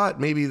I thought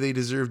maybe they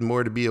deserved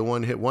more to be a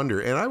one-hit wonder,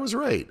 and I was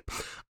right.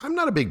 I'm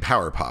not a big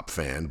power pop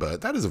fan,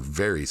 but that is a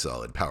very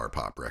solid power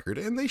pop record,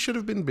 and they should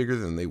have been bigger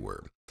than they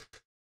were.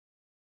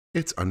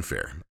 It's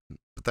unfair.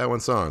 But that one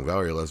song,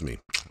 Valerie Loves Me,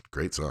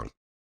 great song.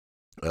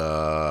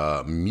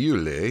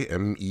 Meule,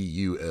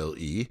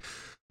 M-E-U-L-E.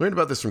 Learned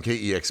about this from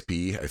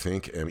KEXP, I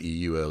think,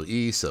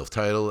 M-E-U-L-E,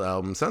 self-titled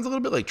album. Sounds a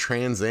little bit like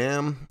Trans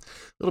Am,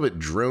 a little bit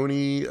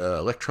drony,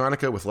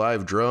 electronica with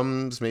live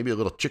drums, maybe a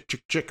little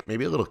chick,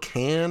 maybe a little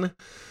can.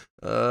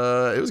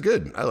 It was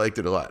good. I liked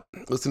it a lot.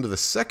 Listen to the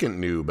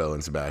second new Belle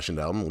and Sebastian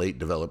album, Late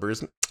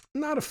Developers.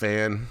 Not a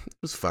fan. It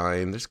was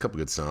fine. There's a couple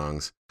good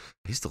songs.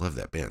 I used to love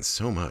that band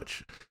so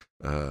much.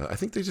 I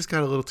think they just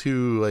got a little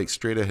too like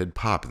straight ahead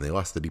pop and they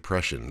lost the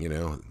depression. You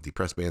know,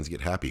 depressed bands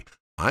get happy.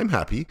 I'm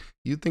happy.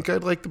 You'd think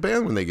I'd like the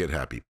band when they get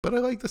happy, but I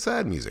like the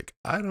sad music.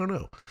 I don't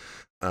know.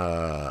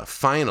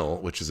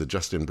 Final, which is a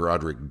Justin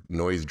Broderick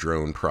noise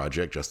drone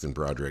project. Justin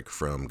Broderick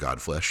from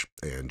Godflesh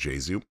and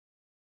Jesu.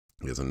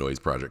 He has a noise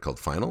project called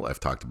Final.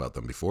 I've talked about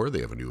them before. They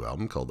have a new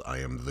album called I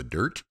Am the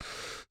Dirt.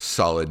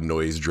 Solid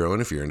noise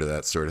drone if you're into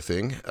that sort of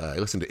thing. I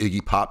listened to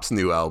Iggy Pop's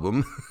new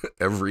album,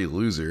 Every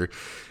Loser.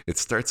 It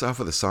starts off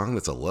with a song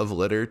that's a love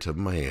letter to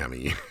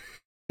Miami.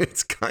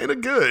 It's kind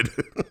of good.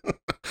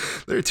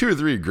 There are 2 or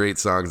 3 great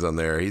songs on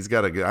there. He's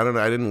got I don't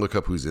know, I didn't look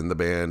up who's in the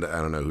band.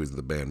 I don't know who's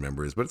the band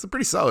members, but it's a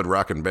pretty solid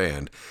rockin'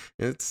 band.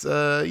 It's,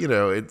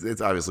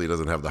 it's obviously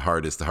doesn't have the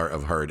hardest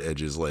of hard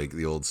edges like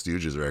the old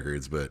Stooges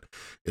records, but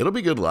it'll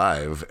be good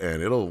live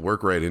and it'll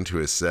work right into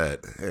his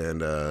set.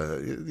 And,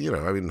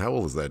 how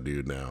old is that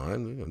dude now?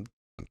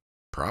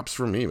 Props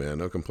for me, man.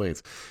 No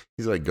complaints.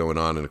 He's like going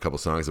on in a couple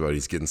songs about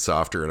he's getting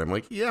softer. And I'm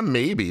like, yeah,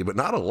 maybe, but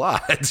not a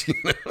lot,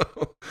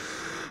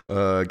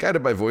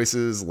 Guided by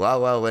Voices, La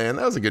La Land.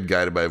 That was a good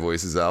Guided by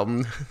Voices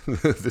album.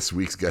 This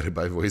week's Guided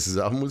by Voices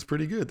album was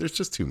pretty good. There's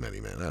just too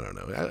many, man. I don't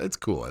know. It's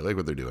cool. I like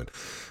what they're doing.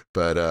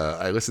 But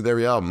I listened to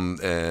every album,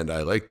 and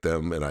I like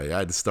them, and I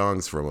add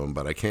songs from them,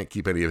 but I can't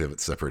keep any of it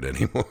separate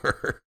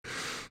anymore.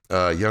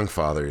 Young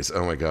Fathers.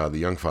 Oh, my God. The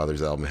Young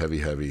Fathers album, Heavy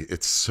Heavy.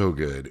 It's so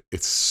good.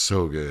 It's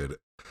so good.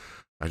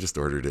 I just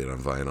ordered it on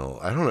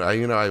vinyl. I don't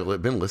know.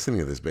 I've been listening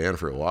to this band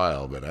for a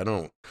while, but I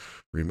don't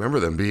remember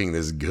them being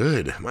this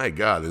good. My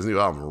God, this new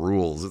album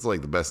rules. It's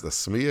like the best. The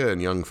Samia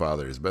and Young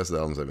Fathers, best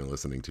albums I've been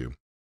listening to.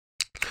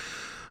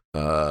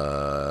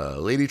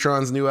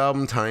 Ladytron's new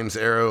album, Time's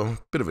Arrow.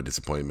 Bit of a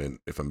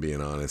disappointment, if I'm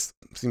being honest.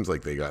 Seems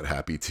like they got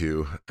happy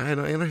too. And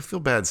I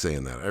feel bad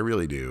saying that. I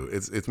really do.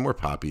 It's more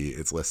poppy.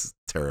 It's less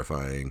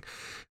terrifying.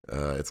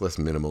 It's less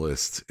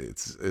minimalist.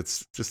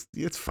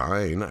 It's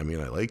fine. I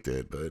mean, I liked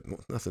it, but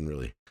nothing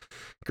really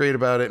great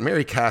about it.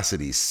 Mary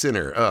Cassidy's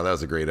Sinner. Oh, that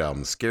was a great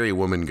album. Scary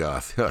Woman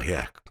Goth. Oh,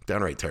 yeah.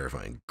 Downright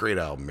terrifying. Great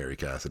album, Mary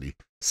Cassidy.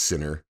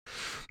 Sinner.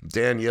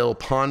 Danielle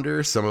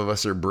Ponder, Some of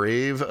Us Are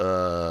Brave.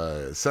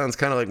 Sounds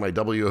kind of like my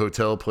W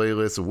Hotel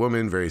playlist. A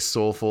woman, very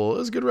soulful. It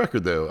was a good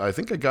record, though. I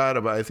think I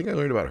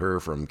learned about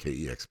her from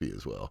KEXP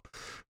as well.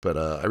 But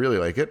I really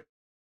like it.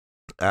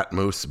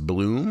 Atmos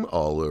Bloom,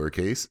 all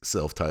lowercase,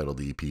 self-titled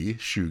EP.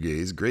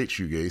 Shoegaze, great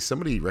shoegaze.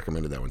 Somebody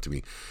recommended that one to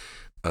me.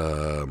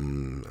 I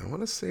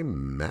want to say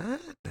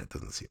Matt? That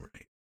doesn't seem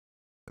right.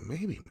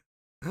 Maybe.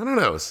 I don't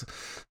know. It's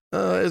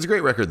a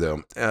great record,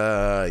 though.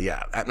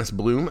 Atmos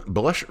Bloom,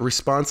 Blush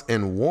Response,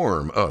 and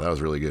Warm. Oh, that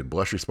was really good.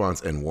 Blush Response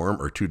and Warm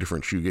are 2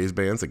 different shoegaze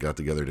bands that got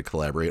together to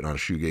collaborate on a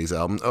shoegaze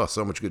album. Oh,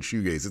 so much good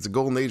shoegaze. It's a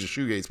golden age of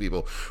shoegaze,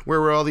 people. Where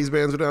were all these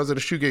bands when I was at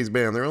a shoegaze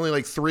band? There were only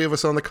like 3 of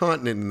us on the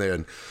continent in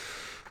there.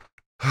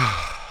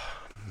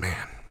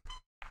 Man.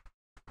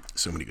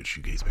 So many good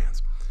shoegaze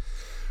bands.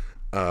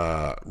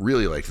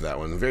 Really liked that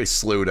one. Very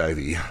slow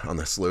divey on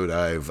the slow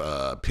dive,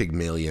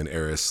 Pygmalion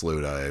era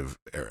slow dive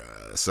era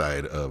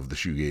side of the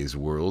shoegaze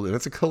world, and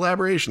it's a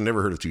collaboration.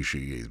 Never heard of 2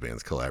 shoegaze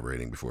bands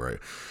collaborating before.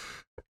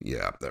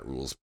 That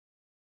rules.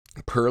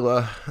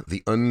 Perla,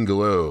 The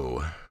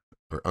Unglow,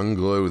 or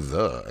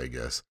Unglow I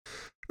guess.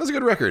 That was a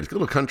good record. A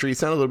little country,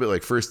 sounded a little bit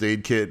like First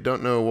Aid Kit.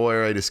 Don't know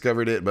where I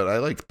discovered it, but I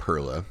liked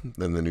Perla.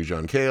 Then the new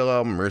John Cale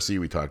album, Mercy.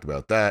 We talked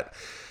about that.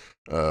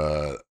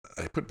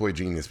 I put Boy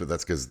Genius, but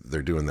that's because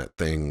they're doing that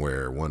thing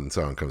where one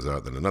song comes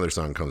out, then another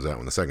song comes out.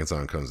 When the second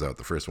song comes out,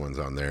 the first one's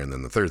on there, and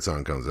then the third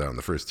song comes out, and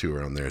the first 2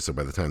 are on there. So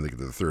by the time they get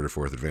to the 3rd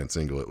or 4th advanced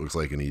single, it looks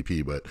like an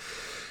EP, but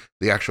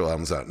the actual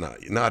album's out,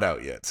 not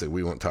out yet. So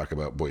we won't talk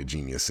about Boy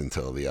Genius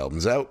until the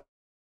album's out.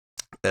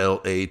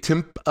 L.A.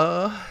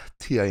 Timpa,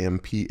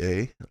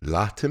 Timpa,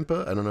 La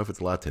Timpa. I don't know if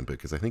it's La Timpa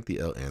because I think the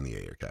L and the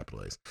A are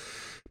capitalized.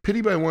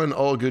 Pity by One,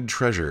 All Good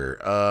Treasure.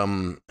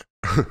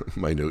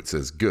 My note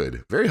says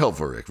good. Very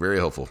helpful, Rick. Very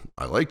helpful.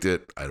 I liked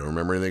it. I don't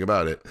remember anything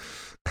about it.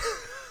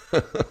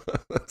 I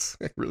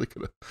really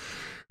could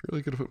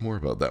have put more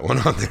about that one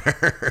on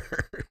there.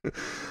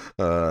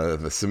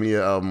 The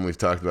Samia album, we've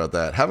talked about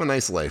that. Have a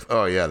Nice Life.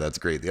 Oh yeah, that's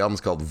great. The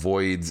album's called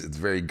Voids. It's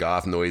very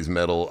goth noise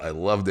metal. I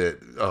loved it.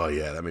 Oh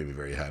yeah, that made me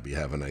very happy.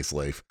 Have a Nice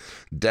Life.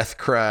 Death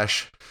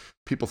Crash.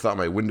 People Thought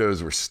My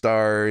Windows Were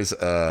Stars.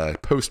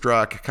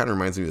 Post-rock, kind of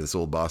reminds me of this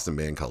old Boston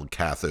band called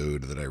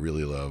Cathode that I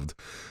really loved.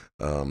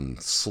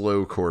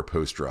 Slow core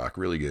post-rock,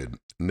 really good.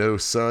 No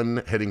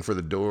Sun, Heading for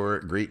the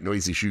Door, great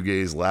noisy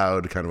shoegaze,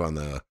 loud, kind of on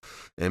the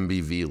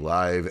MBV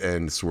live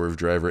end, Swerve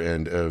Driver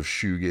end of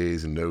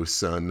shoegaze. No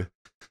Sun,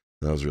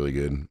 that was really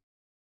good.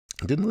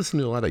 I didn't listen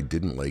to a lot I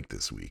didn't like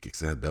this week,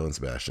 except Bell and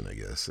Sebastian, I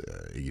guess.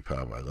 Iggy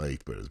Pop I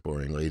liked, but it was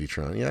boring.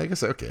 Ladytron, yeah, I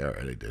guess, okay, all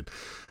right, I did.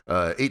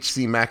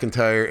 H.C.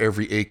 McIntyre,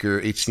 Every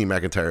Acre. H.C.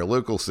 McIntyre,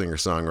 local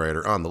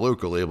singer-songwriter on the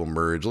local label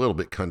Merge, a little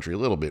bit country, a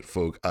little bit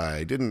folk.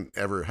 I hadn't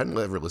ever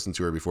listened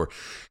to her before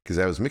because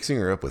I was mixing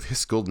her up with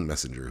His Golden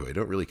Messenger, who I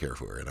don't really care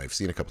for, and I've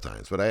seen a couple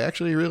times. But I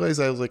actually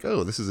realized, I was like,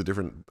 oh, this is a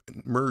different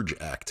Merge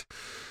act.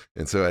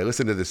 And so I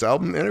listened to this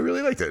album, and I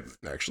really liked it,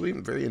 actually.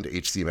 I'm very into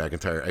H.C.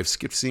 McIntyre. I've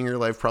skipped seeing her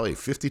live probably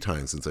 50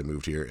 times since I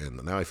moved here,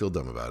 and now I feel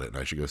dumb about it, and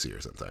I should go see her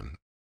sometime.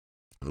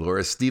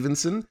 Laura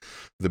Stevenson,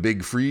 The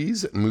Big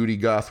Freeze, moody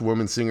goth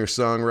woman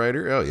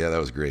singer-songwriter. Oh, yeah, that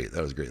was great.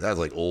 That was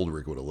like old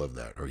Rick would have loved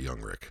that, or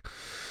young Rick.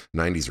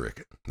 90s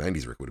Rick.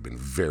 90s Rick would have been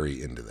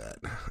very into that.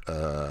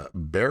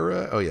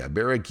 Bera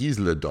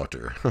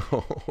Gisladottir.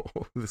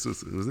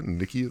 Was it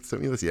Nikki that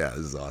sent me this? Yeah,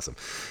 this is awesome.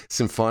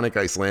 Symphonic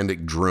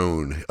Icelandic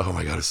Drone. Oh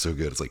my God, it's so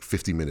good. It's like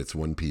 50 minutes,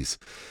 one piece.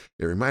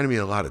 It reminded me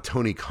a lot of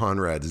Tony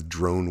Conrad's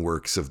drone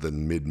works of the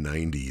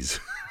mid-90s.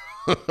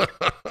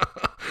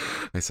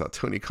 I saw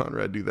Tony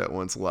Conrad do that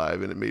once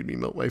live, and it made me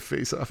melt my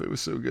face off. It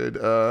was so good.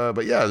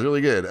 But yeah, it was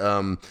really good.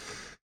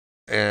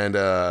 And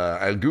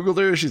I Googled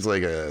her. She's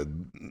like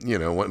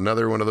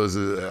another one of those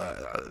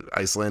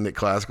Icelandic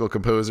classical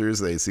composers.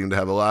 They seem to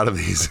have a lot of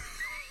these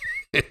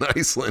in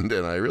Iceland,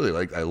 and I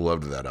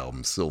loved that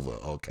album, Silva,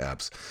 all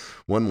caps.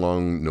 One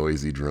long,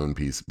 noisy drone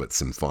piece, but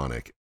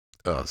symphonic.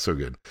 Oh, so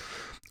good.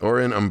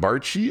 Oren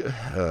Ambarchi,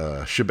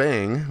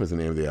 Shebang was the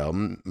name of the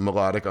album.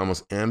 Melodic,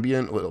 almost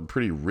ambient, a little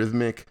pretty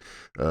rhythmic,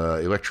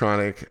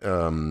 electronic.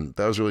 That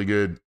was really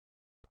good.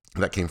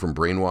 That came from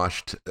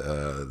Brainwashed,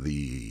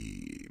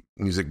 the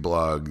music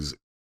blog's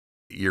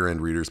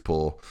year-end readers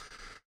poll.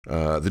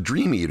 The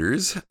Dream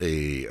Eaters,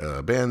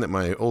 a band that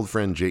my old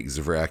friend Jake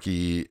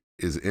Zavracki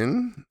is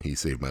in. He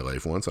saved my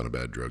life once on a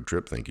bad drug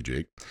trip. Thank you,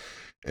 Jake.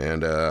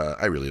 And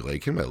I really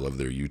like him. I love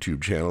their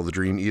YouTube channel, The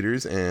Dream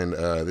Eaters. And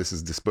this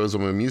is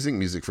Disposable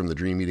music from the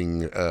Dream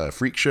Eating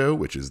Freak Show,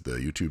 which is the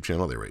YouTube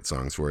channel. They write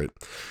songs for it.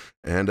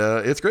 And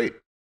it's great.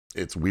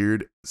 It's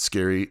weird,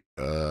 scary,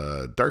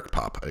 dark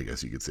pop, I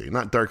guess you could say.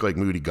 Not dark like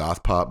moody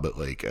goth pop, but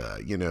like,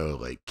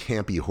 like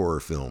campy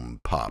horror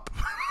film pop.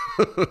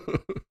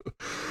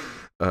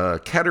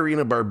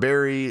 Katerina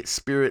Barberi,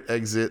 Spirit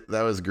Exit.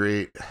 That was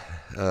great.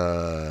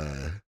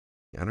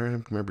 I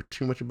don't remember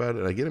too much about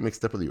it. I get it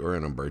mixed up with the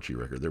Oren Ambarchi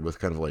record. They're both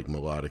kind of like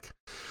melodic,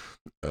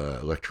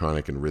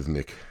 electronic and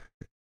rhythmic,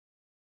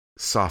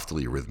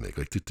 softly rhythmic,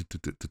 like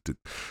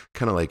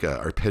kind of like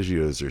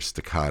arpeggios or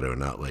staccato,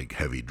 not like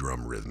heavy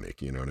drum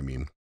rhythmic. You know what I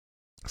mean?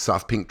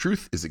 Soft Pink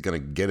Truth. Is it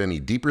going to get any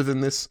deeper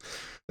than this?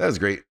 That was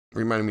great.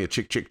 Reminded me of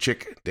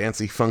Chick,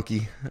 dancey,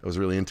 funky. I was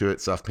really into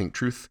it. Soft Pink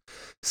Truth.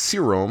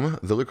 Serum,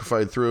 The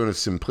Liquefied Throne of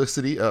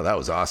Simplicity. Oh, that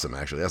was awesome,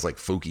 actually. That's like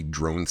folky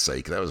drone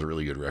psych. That was a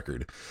really good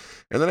record.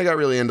 And then I got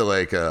really into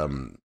like,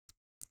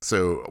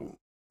 so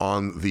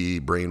on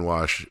the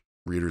Brainwash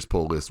readers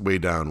poll list, way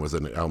down was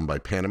an album by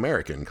Pan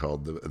American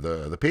called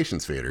the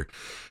Patience Fader.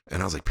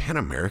 And I was like, Pan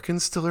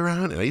American's still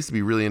around? And I used to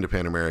be really into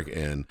Pan American.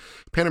 And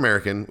Pan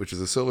American, which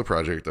is a solo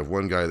project of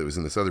one guy that was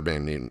in this other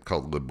band named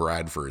called Le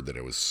Bradford that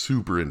I was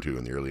super into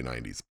in the early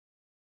 90s.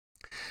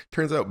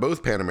 Turns out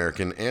both Pan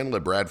American and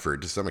Le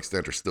Bradford to some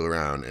extent are still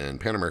around,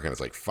 and Pan American has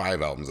like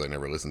 5 albums I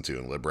never listened to,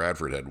 and Le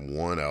Bradford had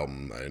 1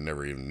 album I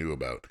never even knew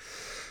about.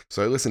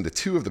 So I listened to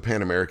 2 of the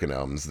Pan American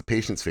albums, The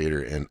Patience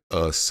Fader and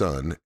A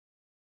Son,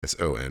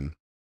 S-O-N.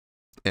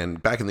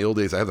 And back in the old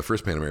days, I had the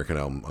first Pan American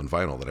album on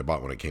vinyl that I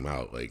bought when it came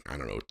out, like, I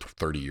don't know,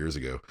 30 years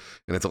ago.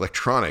 And it's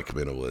electronic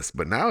minimalist,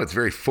 but now it's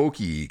very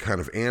folky,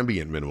 kind of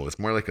ambient minimalist,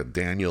 more like a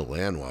Daniel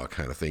Lanois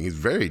kind of thing. He's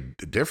very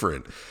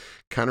different.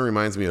 Kind of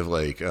reminds me of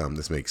like,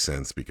 this makes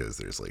sense because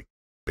there's like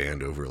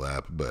band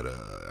overlap, but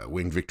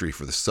Winged Victory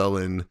for the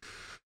Sullen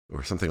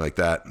or something like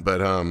that.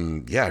 But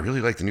yeah, I really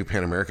like the new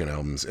Pan American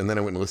albums. And then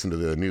I went and listened to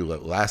the new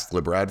last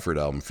Le Bradford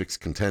album, Fixed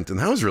Content, and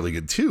that was really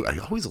good too. I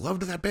always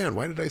loved that band.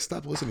 Why did I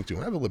stop listening to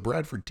them? I have a Le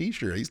Bradford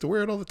t-shirt. I used to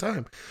wear it all the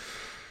time.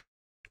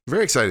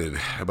 Very excited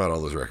about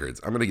all those records.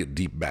 I'm going to get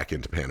deep back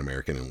into Pan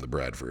American and Le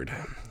Bradford.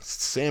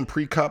 Sam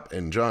Prekop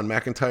and John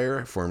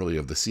McIntyre, formerly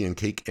of the Sea and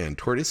Cake and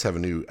Tortoise, have a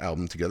new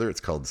album together. It's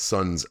called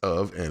Sons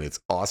of, and it's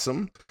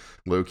awesome.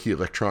 Low-key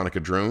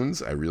electronica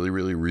drones. I really,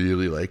 really,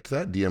 really liked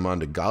that.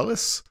 Diamanda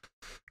Galas.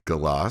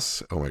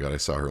 Oh my God, I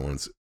saw her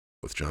once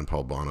with John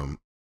Paul Bonham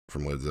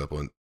from Led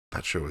Zeppelin.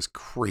 That show is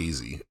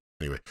crazy.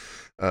 Anyway,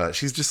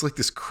 she's just like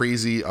this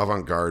crazy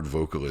avant-garde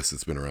vocalist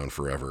that's been around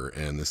forever.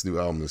 And this new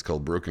album is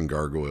called Broken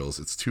Gargoyles.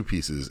 It's 2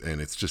 pieces,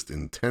 and it's just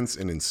intense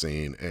and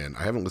insane. And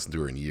I haven't listened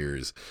to her in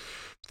years.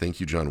 Thank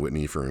you, John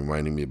Whitney, for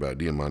reminding me about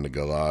Diamanda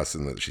Galas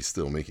and that she's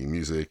still making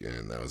music.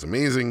 And that was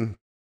amazing.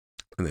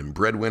 And then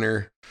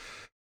Breadwinner.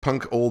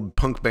 old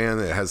punk band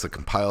that has a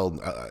compiled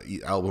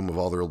album of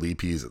all their old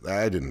EPs.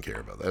 I didn't care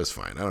about that. It was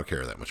fine. I don't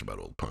care that much about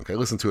old punk. I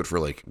listened to it for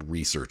like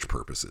research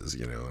purposes,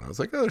 you know, and I was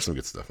like, oh, there's some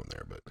good stuff on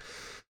there, but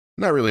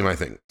not really my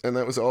thing. And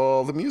that was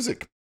all the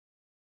music.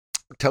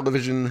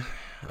 Television,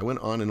 I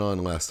went on and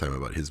on last time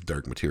about his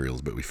Dark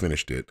Materials, but we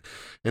finished it,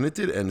 and it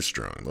did end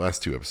strong. The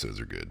last 2 episodes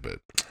are good, but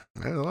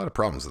I had a lot of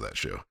problems with that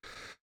show.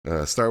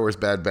 Star Wars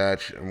Bad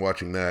Batch, I'm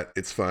watching that.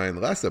 It's fine.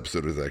 The last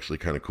episode was actually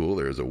kind of cool.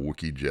 There was a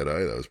Wookiee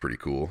Jedi. That was pretty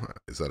cool.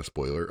 Is that a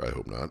spoiler? I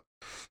hope not.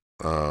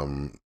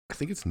 I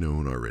think it's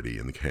known already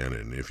in the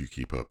canon, if you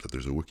keep up, that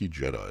there's a Wookiee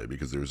Jedi,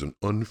 because there's an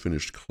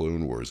unfinished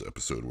Clone Wars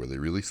episode where they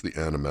released the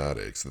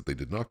animatics that they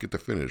did not get to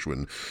finish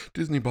when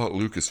Disney bought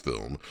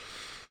Lucasfilm.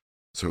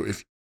 So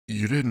if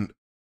you didn't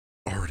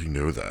already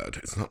know that,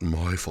 it's not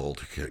my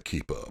fault you can't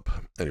keep up.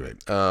 Anyway,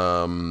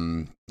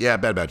 yeah,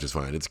 Bad Batch is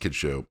fine. It's a kid's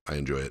show. I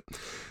enjoy it.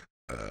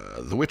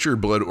 The Witcher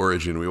Blood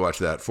Origin, we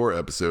watched that, 4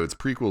 episodes,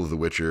 prequel to The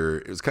Witcher.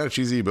 It was kind of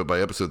cheesy, but by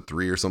episode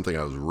 3 or something,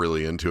 I was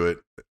really into it.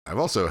 I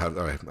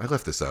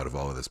left this out of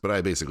all of this, but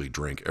I basically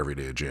drank every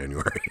day of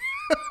January.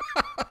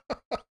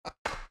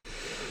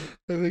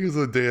 I think it was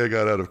the day I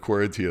got out of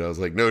quarantine. I was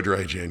like, no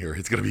dry January.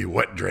 It's going to be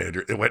wet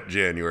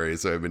January.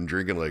 So I've been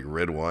drinking like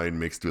red wine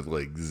mixed with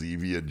like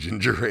Zevia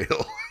ginger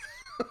ale.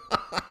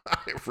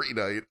 Every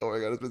night. Oh my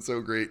God, it's been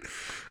so great.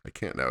 I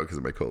can't now because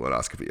of my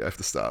colonoscopy. I have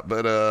to stop.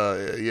 But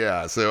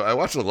yeah, so I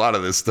watched a lot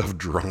of this stuff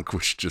drunk,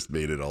 which just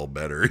made it all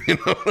better. You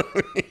know what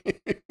I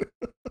mean?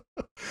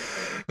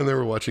 And then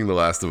we're watching The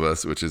Last of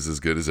Us, which is as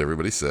good as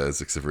everybody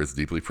says, except for it's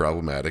deeply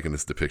problematic, and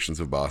its depictions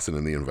of Boston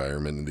and the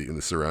environment and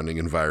the surrounding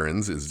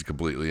environs is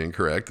completely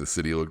incorrect. The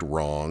city looked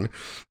wrong.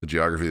 The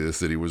geography of the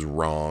city was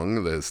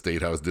wrong. The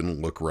State House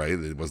didn't look right.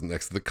 It wasn't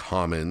next to the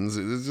Commons.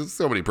 There's just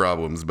so many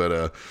problems,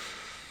 but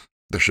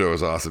the show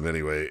is awesome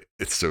anyway.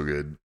 It's so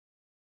good.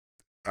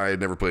 I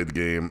had never played the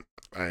game.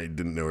 I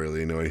didn't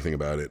really know anything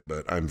about it,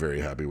 but I'm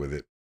very happy with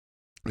it.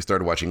 I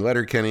started watching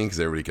Letterkenny because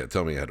everybody kept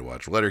telling me I had to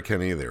watch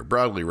Letterkenny. They were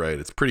broadly right.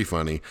 It's pretty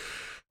funny.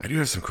 I do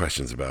have some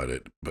questions about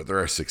it, but there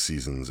are 6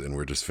 seasons, and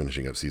we're just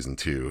finishing up season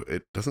 2.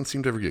 It doesn't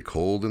seem to ever get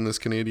cold in this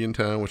Canadian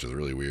town, which is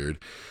really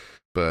weird.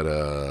 But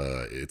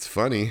it's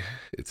funny.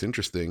 It's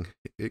interesting.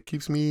 It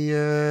keeps me,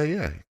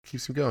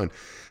 keeps me going.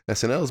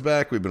 SNL's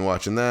back. We've been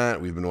watching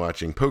that. We've been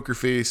watching Poker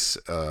Face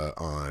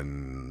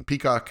on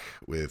Peacock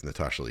with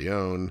Natasha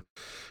Lyonne,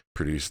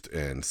 produced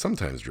and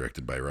sometimes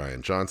directed by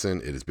Ryan Johnson.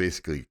 It is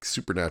basically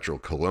Supernatural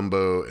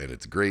Columbo, and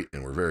it's great,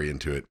 and we're very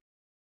into it.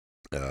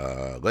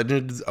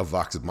 Legends of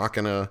Vox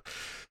Machina,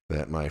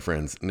 that my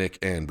friends Nick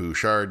and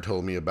Bouchard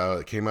told me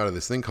about. It came out of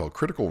this thing called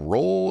Critical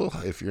Role.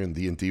 If you're in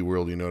the D&D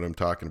world, you know what I'm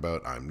talking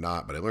about. I'm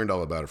not, but I learned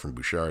all about it from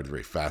Bouchard. It's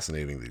very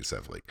fascinating. They just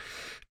have like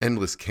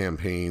endless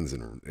campaigns,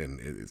 and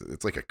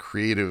it's like a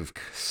creative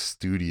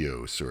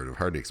studio, sort of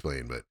hard to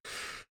explain, but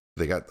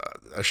they got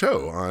a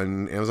show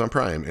on Amazon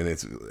Prime, and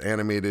it's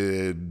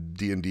animated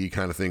D&D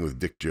kind of thing with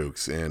dick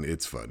jokes, and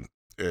it's fun.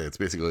 It's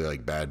basically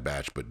like Bad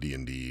Batch, but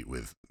D&D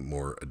with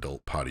more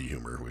adult potty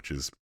humor, which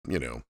is, you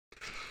know,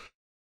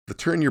 the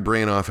turn your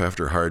brain off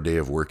after a hard day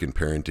of work and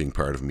parenting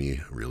part of me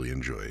really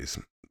enjoys.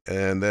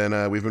 And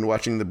then we've been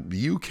watching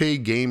the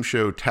UK game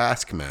show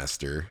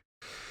Taskmaster,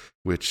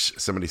 which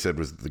somebody said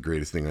was the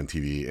greatest thing on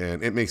TV,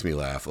 and it makes me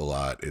laugh a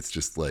lot. It's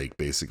just like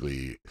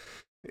basically,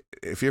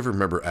 if you ever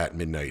remember At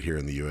Midnight here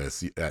in the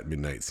US, At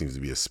Midnight seems to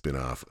be a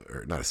spin-off,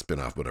 or not a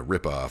spin-off, but a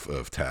rip-off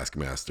of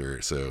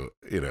Taskmaster. So,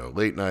 you know,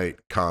 late night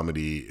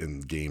comedy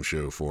in game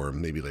show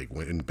form, maybe like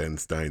when Ben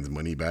Stein's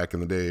Money back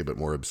in the day, but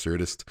more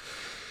absurdist.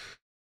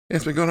 And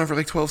it's been going on for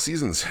like 12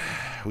 seasons.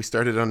 We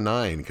started on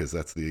 9 because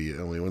that's the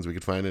only ones we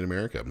could find in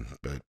America.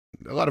 But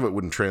a lot of it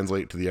wouldn't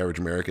translate to the average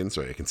American,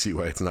 so I can see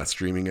why it's not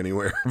streaming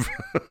anywhere.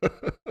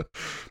 But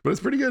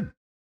it's pretty good.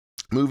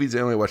 Movies,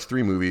 I only watched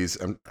 3 movies.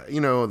 You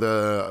know,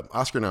 the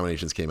Oscar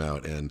nominations came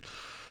out, and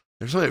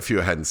there's only a few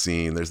I hadn't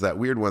seen. There's that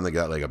weird one that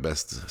got like a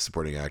Best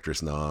Supporting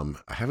Actress nom.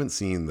 I haven't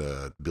seen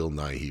the Bill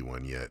Nighy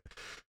one yet.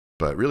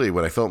 But really,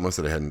 what I felt most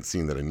that I hadn't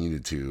seen that I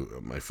needed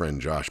to, my friend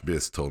Josh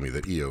Biss told me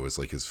that EO was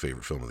like his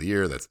favorite film of the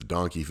year. That's the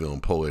Donkey film,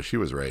 Polish. He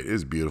was right. It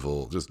was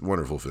beautiful, just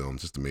wonderful film,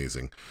 just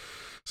amazing.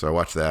 So I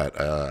watched that.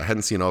 I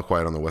hadn't seen All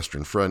Quiet on the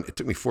Western Front. It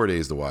took me 4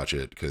 days to watch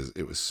it because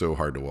it was so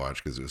hard to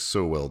watch because it was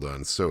so well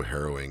done, so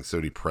harrowing,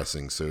 so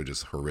depressing, so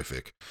just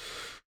horrific.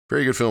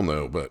 Very good film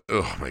though, but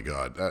oh my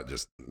God,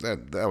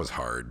 that was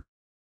hard.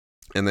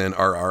 And then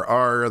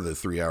RRR, the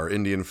 3-hour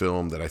Indian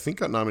film that I think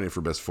got nominated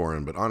for Best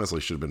Foreign, but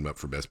honestly should have been up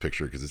for Best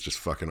Picture because it's just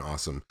fucking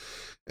awesome.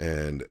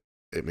 And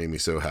it made me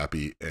so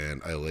happy.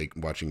 And I like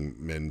watching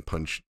men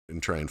punch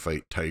and try and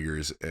fight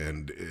tigers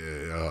and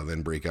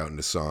then break out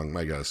into song.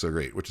 My God, it's so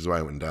great. Which is why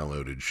I went and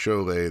downloaded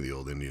Sholay, the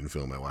old Indian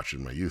film I watched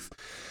in my youth.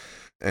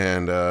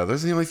 And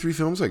those are the only 3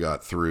 films I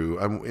got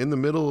through. I'm in the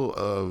middle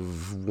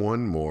of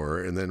one more,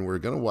 and then we're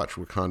going to watch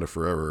Wakanda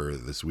Forever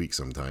this week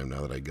sometime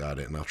now that I got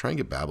it. And I'll try and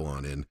get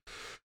Babylon in.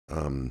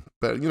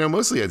 But, you know,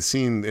 mostly I'd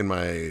seen in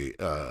my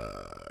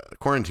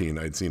quarantine,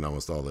 I'd seen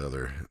almost all the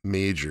other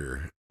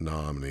major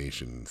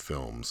nomination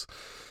films.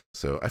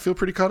 So I feel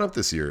pretty caught up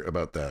this year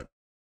about that.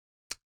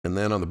 And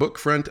then on the book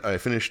front, I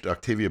finished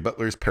Octavia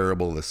Butler's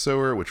Parable of the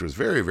Sower, which was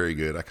very, very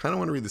good. I kind of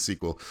want to read the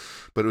sequel,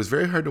 but it was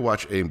very hard to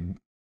watch a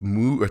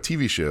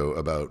TV show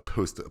about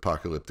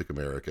post-apocalyptic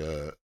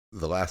America,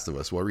 The Last of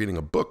Us, while reading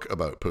a book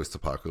about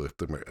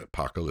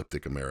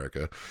post-apocalyptic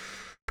America,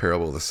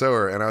 Parable of the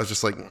Sower. And I was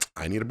just like,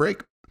 I need a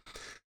break.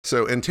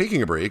 So in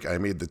taking a break, I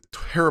made the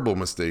terrible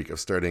mistake of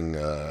starting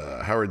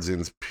Howard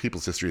Zinn's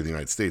People's History of the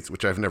United States,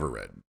 which I've never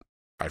read.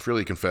 I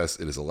freely confess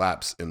it is a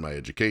lapse in my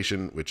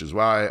education, which is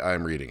why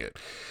I'm reading it.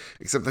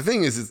 Except the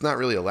thing is, it's not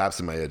really a lapse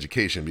in my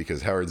education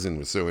because Howard Zinn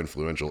was so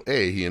influential.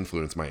 A, he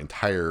influenced my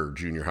entire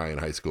junior high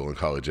and high school and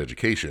college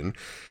education.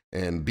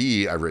 And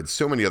B, I've read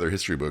so many other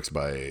history books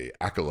by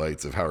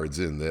acolytes of Howard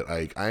Zinn that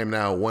I am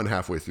now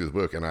halfway through the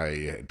book and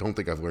I don't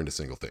think I've learned a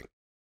single thing.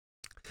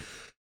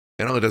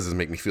 And all it does is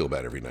make me feel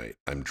bad every night.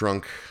 I'm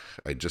drunk.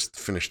 I just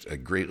finished a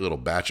great little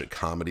batch of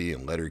comedy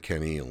and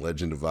Letterkenny and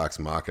Legend of Vox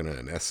Machina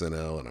and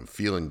SNL, and I'm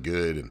feeling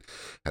good and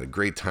had a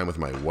great time with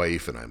my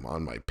wife, and I'm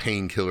on my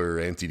painkiller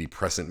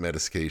antidepressant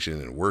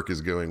medication, and work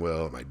is going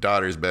well, and my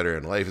daughter's better,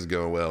 and life is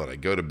going well, and I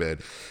go to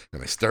bed,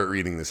 and I start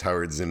reading this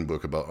Howard Zinn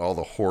book about all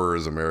the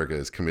horrors America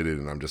has committed,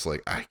 and I'm just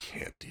like, I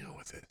can't deal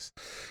with this.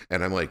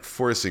 And I'm like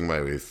forcing my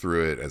way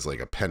through it as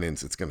like a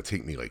penance. It's going to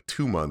take me like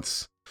 2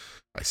 months.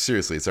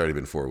 Seriously, it's already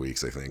been 4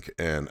 weeks, I think.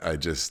 And I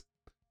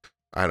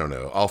don't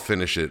know. I'll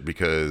finish it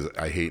because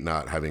I hate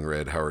not having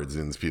read Howard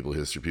Zinn's People's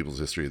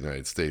History of the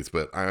United States.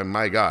 But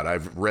my God,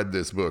 I've read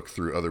this book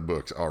through other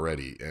books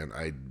already. And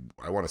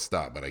I want to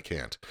stop, but I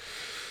can't.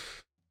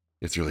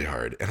 It's really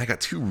hard. And I got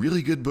 2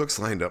 really good books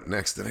lined up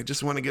next, and I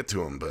just want to get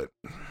to them.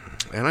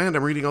 And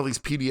I'm reading all these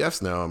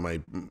PDFs now on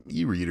my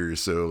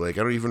e-readers. So like,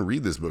 I don't even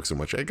read this book so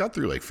much. I got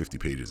through like 50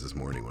 pages this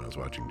morning when I was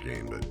watching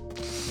Jane, but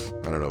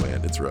I don't know,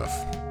 man. It's rough.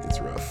 It's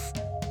rough.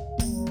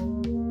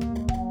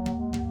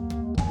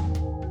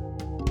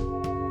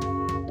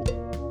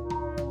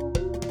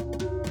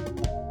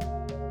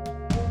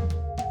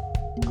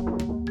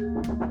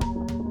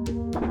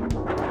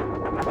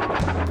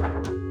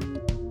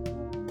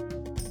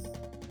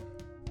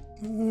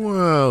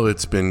 Well,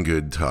 it's been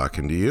good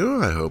talking to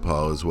you. I hope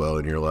all is well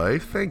in your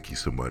life. Thank you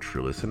so much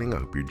for listening. I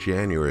hope your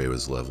January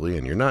was lovely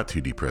and you're not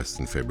too depressed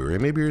in February.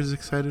 Maybe you're as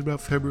excited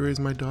about February as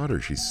my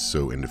daughter. She's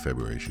so into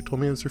February. She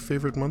told me it's her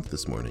favorite month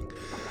this morning.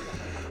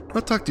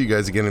 I'll talk to you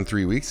guys again in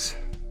 3 weeks.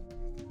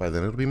 By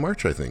then it'll be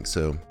March, I think.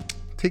 So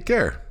take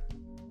care.